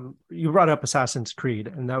you brought up Assassin's Creed,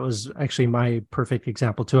 and that was actually my perfect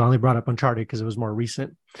example too. I only brought up Uncharted because it was more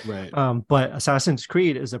recent. Right. But Assassin's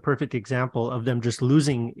Creed is a perfect example of them just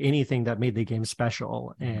losing anything that made the game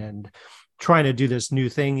special and trying to do this new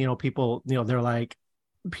thing. You know, people, they're like,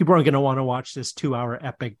 people aren't going to want to watch this 2-hour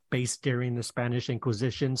epic based during the Spanish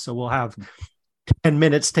Inquisition. So we'll have 10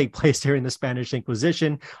 minutes take place during the Spanish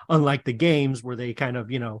Inquisition, unlike the games where they kind of,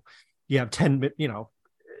 you have 10,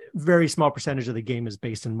 very small percentage of the game is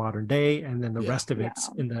based in modern day, and then the rest of it's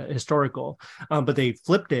in the historical. But they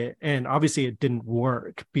flipped it, and obviously it didn't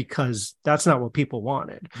work because that's not what people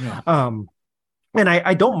wanted. And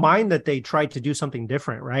I don't mind that they tried to do something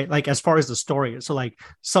different, right? Like as far as the story. So like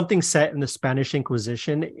something set in the Spanish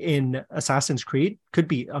Inquisition in Assassin's Creed could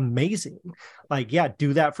be amazing. Like,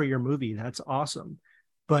 do that for your movie. That's awesome.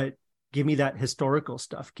 But give me that historical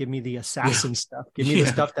stuff. Give me the assassin stuff. Give me the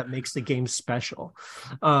stuff that makes the game special.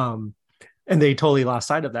 And they totally lost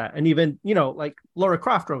sight of that. And even, like Lara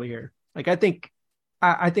Croft over here, like I think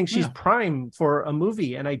she's prime for a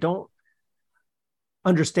movie, and I don't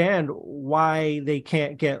understand why they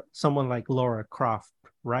can't get someone like Lara Croft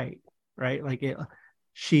right? Like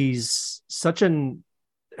she's such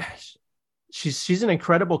she's an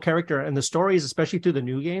incredible character, and the stories, especially through the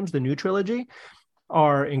new games, the new trilogy,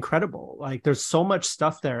 are incredible. Like there's so much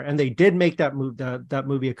stuff there, and they did make that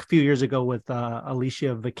movie a few years ago with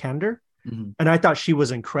Alicia Vikander, and I thought she was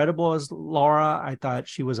incredible as Laura. I thought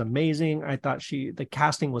she was amazing. I thought the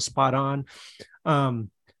casting was spot on.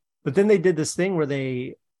 But then they did this thing where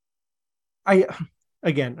this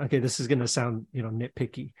is going to sound,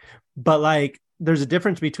 nitpicky, but like, there's a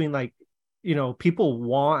difference between like, people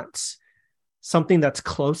want something that's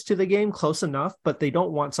close to the game, close enough, but they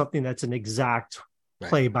don't want something that's an exact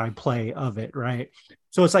play by play of it. Right.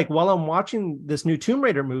 So it's like, while I'm watching this new Tomb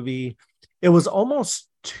Raider movie, it was almost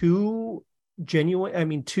too genuine. I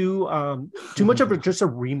mean, too much of just a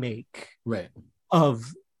remake Right. of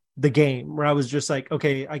the game, where I was just like,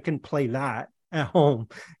 okay, I can play that at home,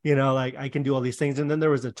 like I can do all these things. And then there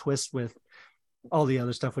was a twist with all the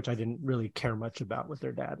other stuff, which I didn't really care much about with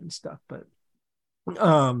their dad and stuff. But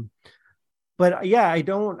yeah, I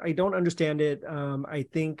don't understand it. I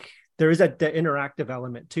think there is the interactive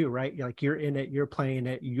element too, right? Like you're in it, you're playing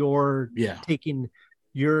it, you're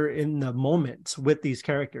in the moment with these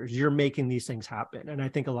characters, you're making these things happen. And I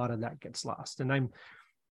think a lot of that gets lost. And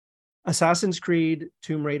Assassin's Creed,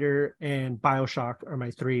 Tomb Raider, and BioShock are my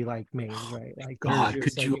three like main, right? Like God, they're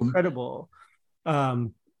could just, you incredible.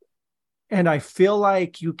 And I feel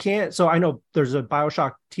like you can't. So I know there's a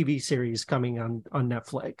BioShock TV series coming on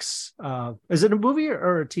Netflix. Is it a movie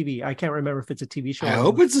or a TV? I can't remember if it's a TV show. I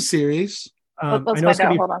hope it's a series. I know it's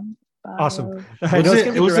gonna be Hold on. awesome. I know it's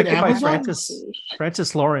gonna be directed by Amazon?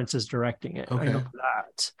 Francis Lawrence is directing it. Okay. I know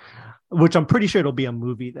that, which I'm pretty sure it'll be a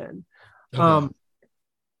movie then. Okay.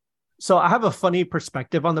 So I have a funny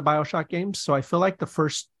perspective on the BioShock games. So I feel like the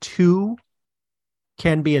first two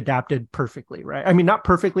can be adapted perfectly, right? I mean, not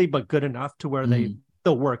perfectly, but good enough to where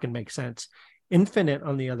they'll work and make sense. Infinite,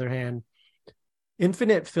 on the other hand,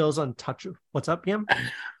 Infinite feels untouchable. What's up, Yam?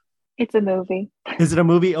 It's a movie. Is it a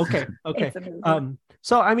movie? Okay. It's a movie.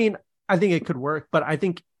 So I mean, I think it could work, but I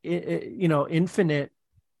think Infinite.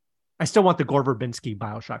 I still want the Gore Verbinski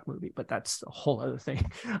BioShock movie, but that's a whole other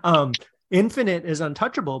thing. Infinite is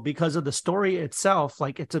untouchable because of the story itself.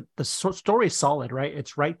 Like the story is solid, right?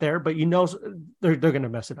 It's right there, but they're going to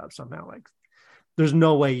mess it up somehow. Like there's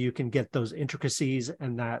no way you can get those intricacies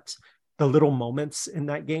and the little moments in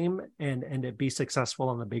that game and it be successful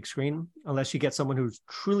on the big screen unless you get someone who's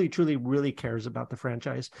truly, truly, really cares about the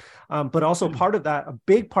franchise. But also a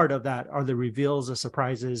big part of that are the reveals, the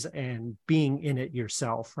surprises, and being in it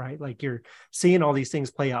yourself, right? Like you're seeing all these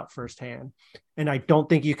things play out firsthand. And I don't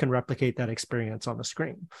think you can replicate that experience on the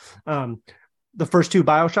screen. The first two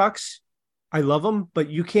BioShocks, I love them, but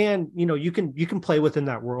you can play within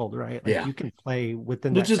that world, right? Like you can play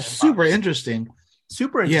within which that is super interesting.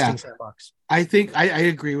 Super interesting sandbox. I think I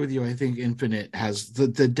agree with you. I think Infinite has the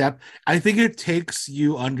depth. I think it takes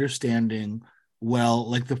you understanding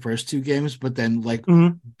like the first two games, but then like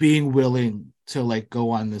being willing to like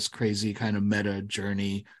go on this crazy kind of meta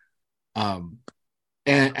journey. And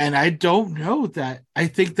I don't know that. I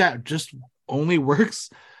think that just only works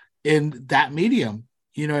in that medium.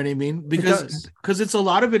 You know what I mean? Because it's a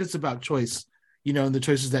lot of it's about choice, and the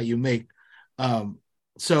choices that you make.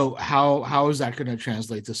 So how is that going to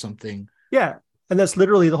translate to something? Yeah. And that's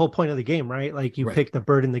literally the whole point of the game, right? Like you pick the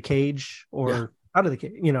bird in the cage or out of the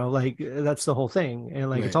cage, like that's the whole thing.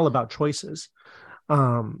 And like, it's all about choices.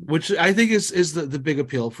 Which I think is the big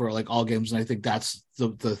appeal for like all games. And I think that's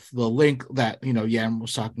the link that, Yam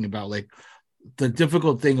was talking about, like the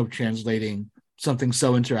difficult thing of translating something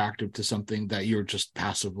so interactive to something that you're just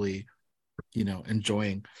passively,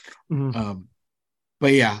 enjoying.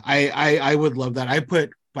 But yeah, I would love that. I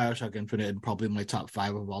put BioShock Infinite in probably my top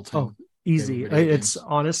 5 of all time. Oh, easy. It's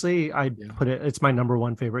honestly, put it. It's my number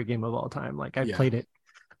one favorite game of all time. Like I played it.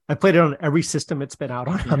 I played it on every system it's been out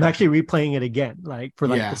on. I'm actually replaying it again, like for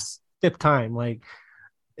like the 5th time. Like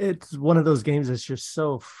it's one of those games that's just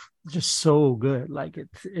so good. Like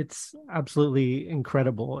it's absolutely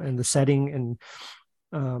incredible, and the setting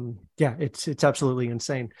and it's absolutely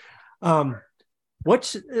insane.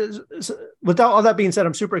 Without all that being said,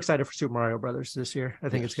 I'm super excited for Super Mario Brothers this year. I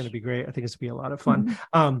think it's going to be great. I think it's going to be a lot of fun.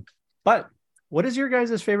 But what is your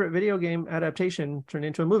guys' favorite video game adaptation turned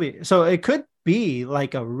into a movie? So it could be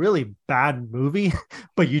like a really bad movie,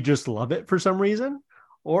 but you just love it for some reason,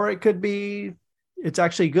 or it could be it's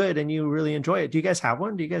actually good and you really enjoy it. Do you guys have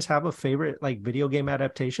one? Do you guys have a favorite like video game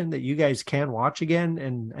adaptation that you guys can watch again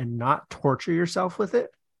and not torture yourself with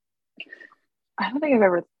it? I don't think I've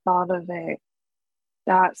ever thought of it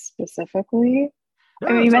that specifically. No,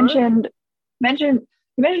 I mean, you mentioned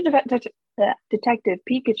Detective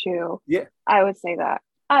Pikachu. Yeah, I would say that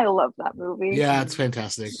I love that movie. Yeah, it's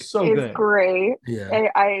fantastic. It's good. Great. Yeah.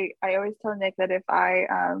 I always tell Nick that if I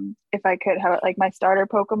could have like my starter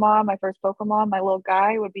Pokemon, my first Pokemon, my little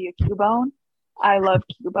guy would be a Cubone. I love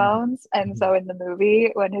Cubones, and so in the movie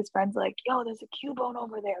when his friend's like, "Yo, there's a Cubone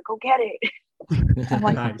over there, go get it." I'm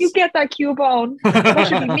like, nice. You get that Cubone. That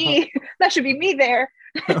should be me. That should be me there.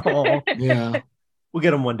 Oh, yeah. We'll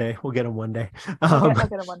get him one day. I'll get him one day.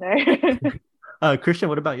 Christian,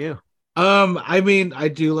 what about you? I mean, I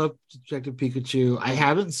do love Detective Pikachu. I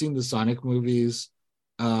haven't seen the Sonic movies,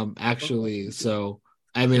 actually. So,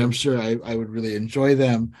 I mean, I'm sure I would really enjoy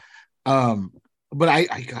them. But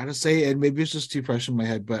I gotta say, and maybe it's just too fresh in my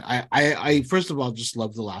head, but I first of all just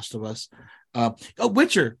love The Last of Us.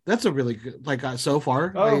 Witcher. That's a really good. Like so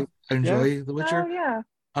far, I enjoy The Witcher. Oh yeah.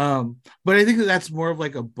 But I think that's more of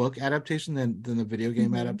like a book adaptation than the video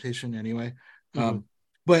game adaptation anyway.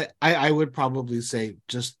 But I would probably say,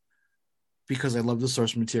 just because I love the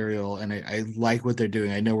source material and I like what they're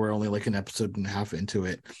doing. I know we're only like an episode and a half into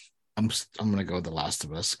it. I'm gonna go with The Last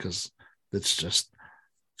of Us because it's just,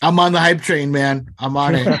 I'm on the hype train, man. I'm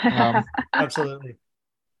on it. Absolutely.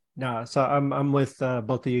 No, so I'm with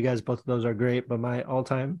both of you guys. Both of those are great, but my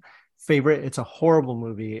all-time favorite, it's a horrible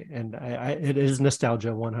movie, and it is nostalgia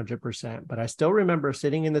 100%, but I still remember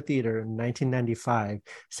sitting in the theater in 1995,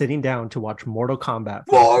 sitting down to watch Mortal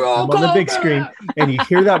Kombat on the big screen, and you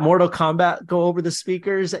hear that Mortal Kombat go over the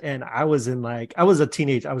speakers, and I was a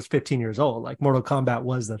teenager. I was 15 years old. Like, Mortal Kombat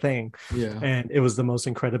was the thing. Yeah. And it was the most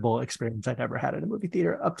incredible experience I'd ever had in a movie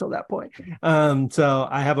theater up till that point. So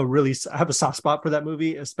I have a soft spot for that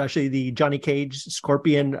movie, especially the Johnny Cage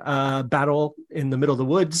Scorpion battle in the middle of the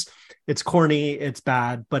woods. It's corny, it's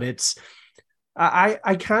bad, but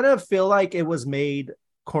I kind of feel like it was made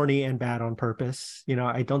corny and bad on purpose. You know,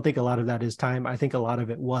 I don't think a lot of that is time. I think a lot of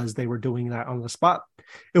it was they were doing that on the spot.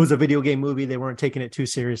 It was a video game movie. They weren't taking it too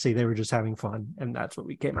seriously. They were just having fun, and that's what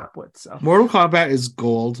we came up with. So Mortal Kombat is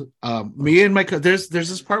gold. Me and my there's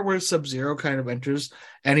this part where Sub-Zero kind of enters,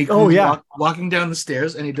 and he walking down the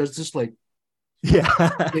stairs, and he does this like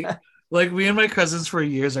like me and my cousins for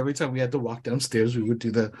years, every time we had to walk downstairs, we would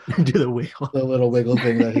do the wiggle, the little wiggle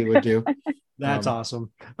thing that he would do. That's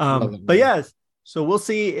awesome. But yeah, so we'll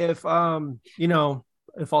see if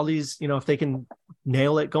if all these, if they can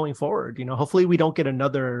nail it going forward. Hopefully we don't get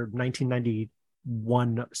another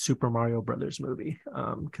 1991 Super Mario Brothers movie,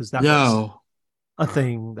 because that was a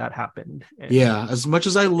thing that happened. And as much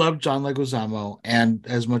as I love John Leguizamo, and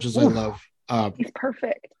as much as I love he's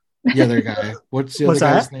perfect. The other guy, what's the other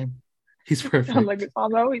guy's name? He's perfect. John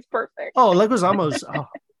Leguizamo, he's perfect. Oh, Leguizamo's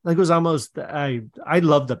I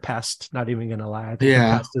love The Pest, not even gonna lie. I think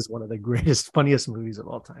The Pest is one of the greatest, funniest movies of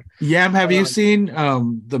all time. Yam, have you seen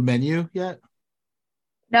The Menu yet?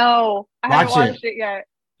 No, I haven't watched it yet.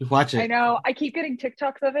 Watch it. I know. I keep getting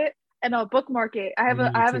TikToks of it, and I'll bookmark it. I have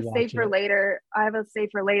a save for later. I have a save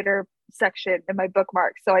for later section in my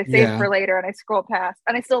bookmark. So I save for later, and I scroll past,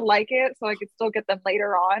 and I still like it, so I can still get them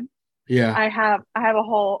later on. Yeah. I have a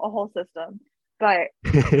whole system. But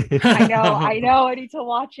I know I need to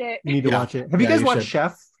watch it. You need to watch it. Have you guys watched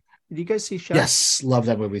Chef? Did you guys see Chef? Yes, love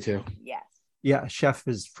that movie too. Yes. Yeah, Chef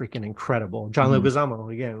is freaking incredible. John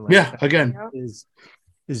Leguizamo again. Again.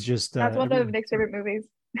 Is just that's one of Nick's favorite movies.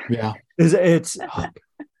 Yeah.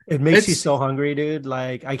 It makes you so hungry, dude.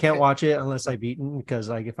 Like, I can't watch it unless I've eaten, because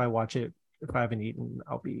like if I haven't eaten,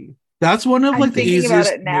 I'll be. That's one of like the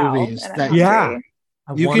easiest movies that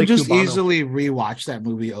you can just easily rewatch that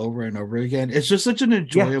movie over and over again. It's just such an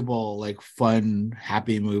enjoyable, like fun,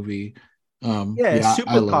 happy movie. It's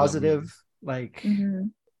super positive. Like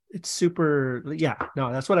it's super.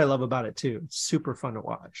 No, that's what I love about it too. It's super fun to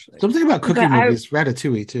watch. Like, something about cooking movies,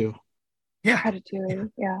 Ratatouille too. Yeah, Ratatouille.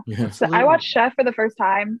 Yeah. So I watched Chef for the first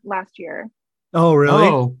time last year. Oh, really?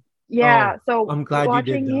 Oh. Yeah. So I'm glad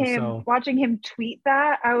watching you did. Watching him tweet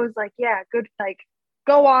that, I was like, yeah, good. Like,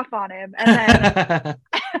 go off on him. And then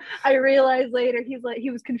I realized later he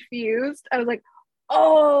was confused. I was like,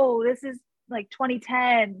 oh, this is like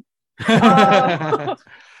 2010. Oh,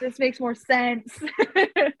 this makes more sense.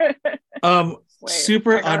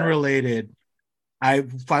 Super unrelated. I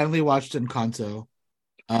finally watched Encanto.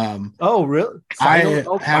 Oh, really?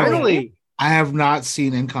 Finally. I have not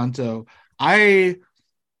seen Encanto.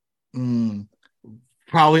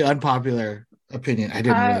 Probably unpopopular opinion. I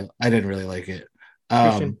didn't really like it.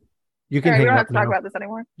 Christian, you can. We don't have to talk about this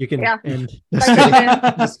anymore. You can. Yeah.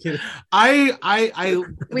 Just kidding.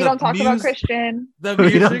 We don't talk about Christian. The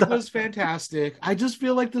music was fantastic. I just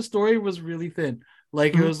feel like the story was really thin.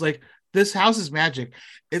 Like it was like, this house is magic.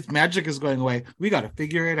 Its magic is going away. We got to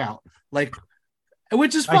figure it out. Like,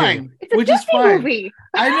 which is fine. Which is fine. Movie.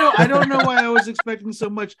 I know. I don't know why I was expecting so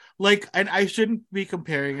much. Like, and I shouldn't be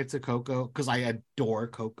comparing it to Coco, because I adore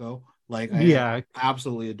Coco. Like, I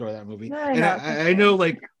absolutely adore that movie. And I know,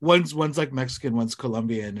 like, one's like Mexican, one's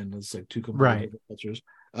Colombian, and it's like two completely different cultures.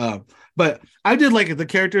 But I did like it. The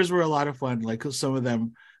characters were a lot of fun. Like, some of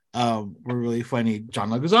them were really funny. John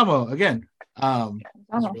Leguizamo again. Was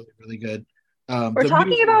really, really good. We're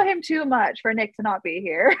talking about him too much for Nick to not be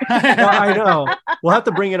here. I know. We'll have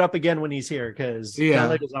to bring it up again when he's here, because John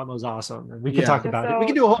Leguizamo is awesome, and we can talk about it. We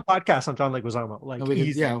can do a whole podcast on John Leguizamo. Like,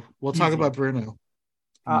 we'll talk about Bruno.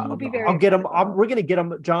 I'll get him. We're gonna get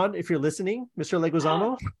him, John. If you're listening, Mr.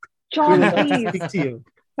 Leguizamo, John, please. Speak to you.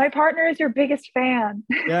 My partner is your biggest fan.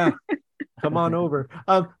 Yeah. come on over.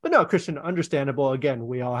 But no, Christian, understandable. Again,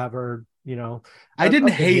 we all have our, I didn't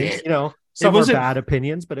hate opinions, it. Some are bad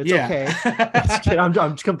opinions, but it's okay.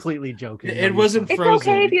 I'm completely joking. It wasn't It's Frozen.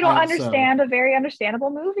 okay if you don't understand a very understandable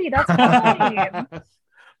movie. That's fine.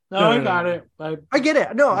 I got it. I get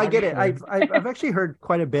it. No, I get it. I've actually heard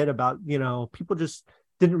quite a bit about, people just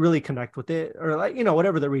didn't really connect with it, or like,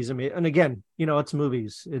 whatever the reason may. And again, it's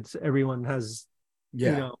movies. It's everyone has,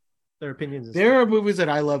 their opinions. There are movies that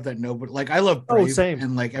I love that nobody like. I love Brave, same.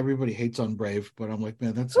 and like everybody hates on Brave, but I'm like,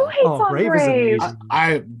 man, that's who hates on Brave? Is amazing.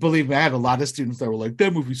 I believe me, I had a lot of students that were like,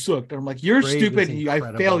 that movie sucked. And I'm like, you're Brave stupid. And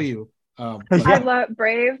I fail you. I love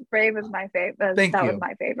Brave. Brave is my favorite. That was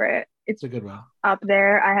my favorite. It's a good one. Up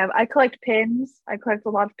there. I collect pins. I collect a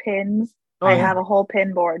lot of pins. I have a whole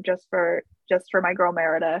pin board just for my girl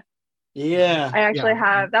Merida. Yeah. I actually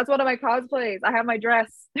have. That's one of my cosplays. I have my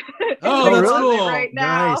dress. Oh, that's cool. Right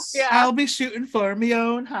now. Nice. Yeah. I'll be shooting for my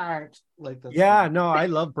own heart. Like that. Yeah, no, I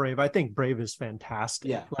love Brave. I think Brave is fantastic.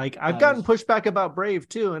 Yeah. Like I've gotten pushback about Brave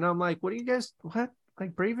too, and I'm like, what do you guys? What?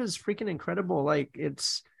 Like Brave is freaking incredible. Like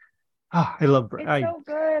it's. I love Brave. It's so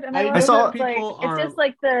good, and I saw people it's just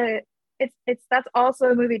like it's that's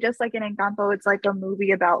also a movie just like in Encanto. It's like a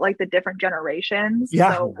movie about like the different generations.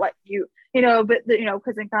 Yeah. So what but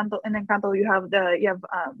because in Encanto you have their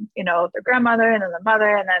grandmother and then the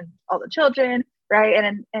mother and then all the children, right?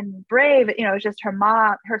 And in Brave, it's just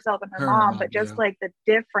herself and her mom, but just like the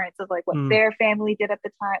difference of like what their family did at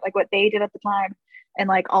the time, like what they did at the time, and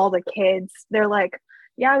like all the kids, they're like,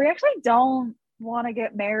 yeah, we actually don't want to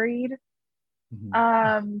get married.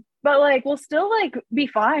 But like we'll still like be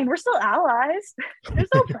fine. We're still allies. There's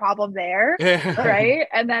no problem there. Right.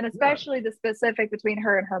 And then especially the specific between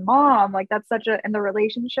her and her mom, like that's in the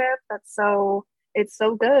relationship, it's so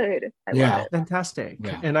good. I love it. Fantastic.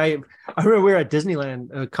 Yeah. And I remember we were at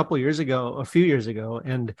Disneyland a few years ago,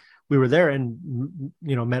 and we were there, and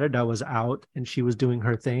Merida was out and she was doing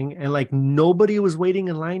her thing, and like nobody was waiting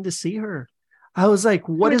in line to see her. I was like,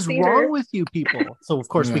 what is wrong with you people? So of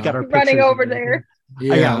course we got our running over there.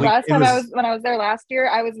 Yeah. When I was there last year,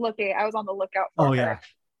 I was on the lookout for her.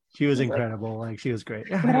 She was incredible. Like she was great.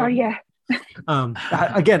 Yeah.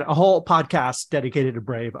 Again, a whole podcast dedicated to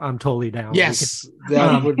Brave. I'm totally down. Yes,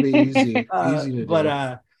 that would be easy. Easy to do.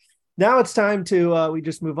 But now it's time to we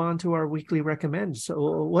just move on to our weekly recommend.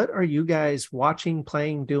 So what are you guys watching,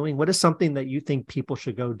 playing, doing? What is something that you think people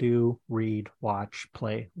should go do, read, watch,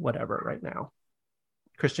 play, whatever right now?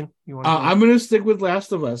 Christian, you want I'm going to stick with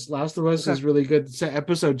Last of Us. Last of Us is really good.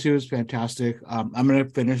 Episode 2 is fantastic. I'm going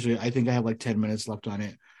to finish it. I think I have like 10 minutes left on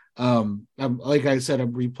it. Like I said,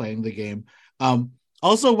 I'm replaying the game.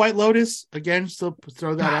 Also, White Lotus, again, still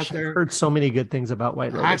throw that out there. I've heard so many good things about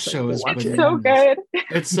White Lotus. That show is so good.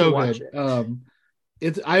 It's so good.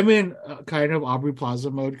 I'm in kind of Aubrey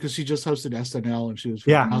Plaza mode because she just hosted SNL and she was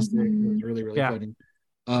fantastic. It was really, really funny.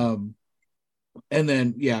 And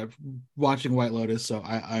then watching White Lotus. So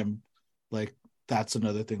I'm like, that's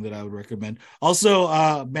another thing that I would recommend.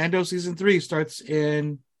 Also, Mando season 3 starts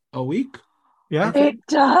in a week. Yeah, it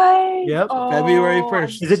does. Yep, February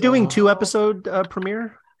 1st. Is it doing 2-episode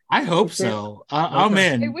premiere? I hope so. I'm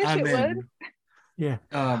in. I wish I'm it in. would.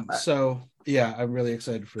 Yeah. So I'm really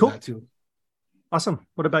excited for that too. Awesome.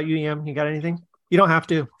 What about you, Em? You got anything? You don't have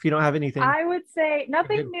to if you don't have anything. I would say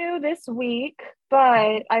nothing new this week,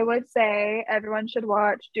 but I would say everyone should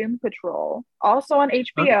watch Doom Patrol. Also on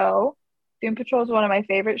HBO. Okay. Doom Patrol is one of my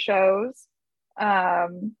favorite shows.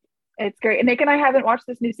 It's great. Nick and I haven't watched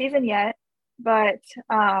this new season yet, but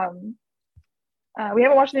we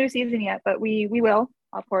haven't watched the new season yet, but we will.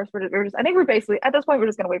 Of course, we're just. I think we're basically at this point. We're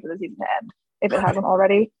just going to wait for the season to end if it hasn't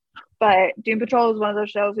already. But Doom Patrol is one of those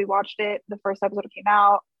shows. We watched it the first episode came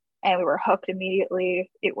out, and we were hooked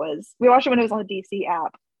immediately. We watched it when it was on the DC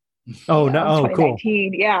app. Oh no! Oh, cool.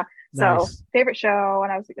 Yeah. Nice. So favorite show,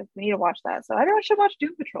 and I was like, we need to watch that. So everyone should watch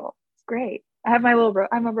Doom Patrol. It's great. I have my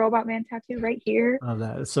I'm a Robot Man tattoo right here. Oh,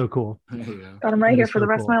 that is so cool. Got him right here for the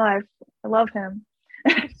rest of my life. I love him.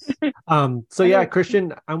 So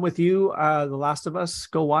Christian, I'm with you. The Last of Us,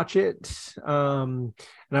 go watch it. And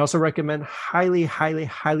I also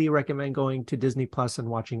highly recommend going to Disney Plus and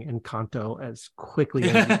watching Encanto as quickly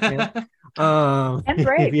as you can. And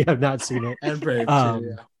Brave. If you have not seen it. And Brave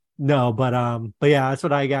too, No, but that's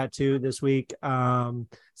what I got too this week.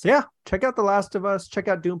 So check out The Last of Us, check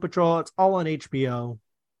out Doom Patrol. It's all on HBO.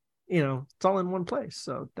 It's all in one place.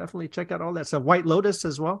 So definitely check out all that stuff. White Lotus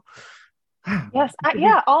as well. Yes,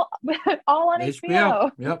 all on HBO.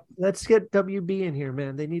 Yep. Let's get WB in here,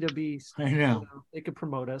 man. They need to be. I know. They could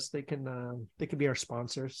promote us. They can be our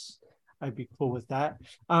sponsors. I'd be cool with that.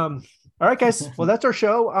 All right, guys. Well, that's our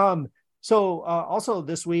show. So also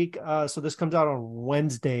this week, so this comes out on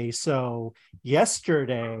Wednesday. So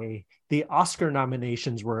yesterday, the Oscar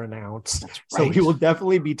nominations were announced. That's So right. we will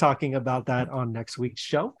definitely be talking about that on next week's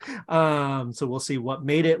show. So we'll see what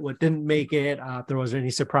made it, what didn't make it. If there was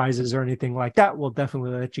any surprises or anything like that, we'll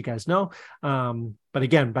definitely let you guys know. But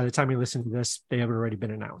again, by the time you listen to this, they have already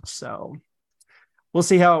been announced. So we'll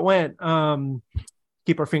see how it went.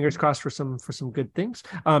 Keep our fingers crossed for some good things.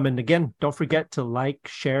 And again, don't forget to like,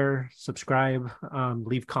 share, subscribe,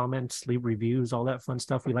 leave comments, leave reviews, all that fun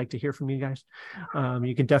stuff. We like to hear from you guys.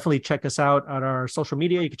 You can definitely check us out on our social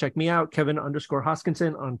media. You can check me out,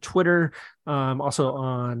 Kevin_Hoskinson on Twitter, also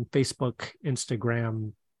on Facebook,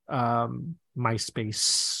 Instagram,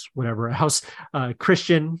 MySpace, whatever else.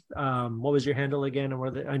 Christian, what was your handle again?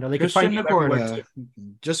 And I know they can find you everywhere too.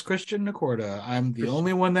 Just Christian Nacorda. I'm the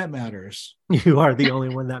only one that matters. You are the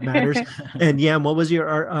only one that matters. And Yam, what was your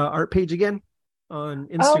art page again on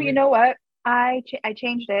Instagram? Oh, you know what? I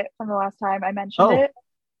changed it from the last time I mentioned it.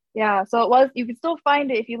 Yeah, so it was. You can still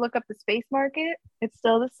find it if you look up the Space Market. It's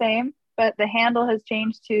still the same, but the handle has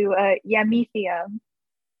changed to Yamethium.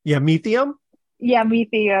 Yamethium?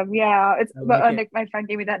 Yamethium, yeah. It's like my friend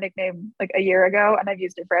gave me that nickname like a year ago, and I've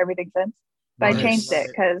used it for everything since. But Nice. I changed it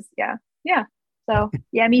because yeah. So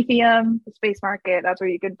Yamethium, the Space Market. That's where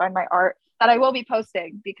you can find my art that I will be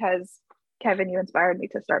posting because Kevin, you inspired me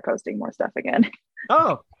to start posting more stuff again.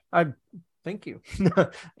 Oh, thank you.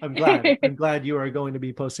 I'm glad. I'm glad you are going to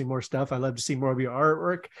be posting more stuff. I love to see more of your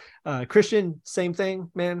artwork. Christian, same thing,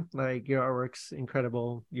 man. Like your artwork's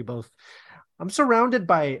incredible. You both. I'm surrounded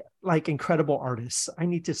by like incredible artists. I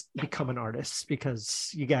need to become an artist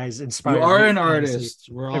because you guys inspire You are me an honestly artist.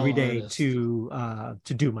 We're all every day artists.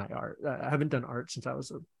 to do my art. I haven't done art since I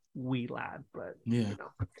was a wee lad, but Yeah. you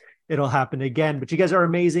know, it'll happen again. But you guys are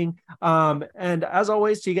amazing. And as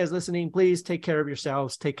always, to you guys listening, please take care of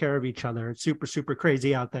yourselves, take care of each other. It's super, super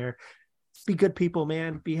crazy out there. Be good people,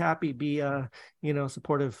 man. Be happy, be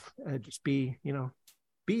supportive, just be,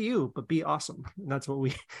 be you, but be awesome. And that's what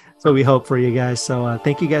we hope for you guys. So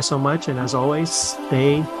thank you guys so much. And as always,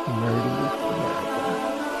 stay nerdy.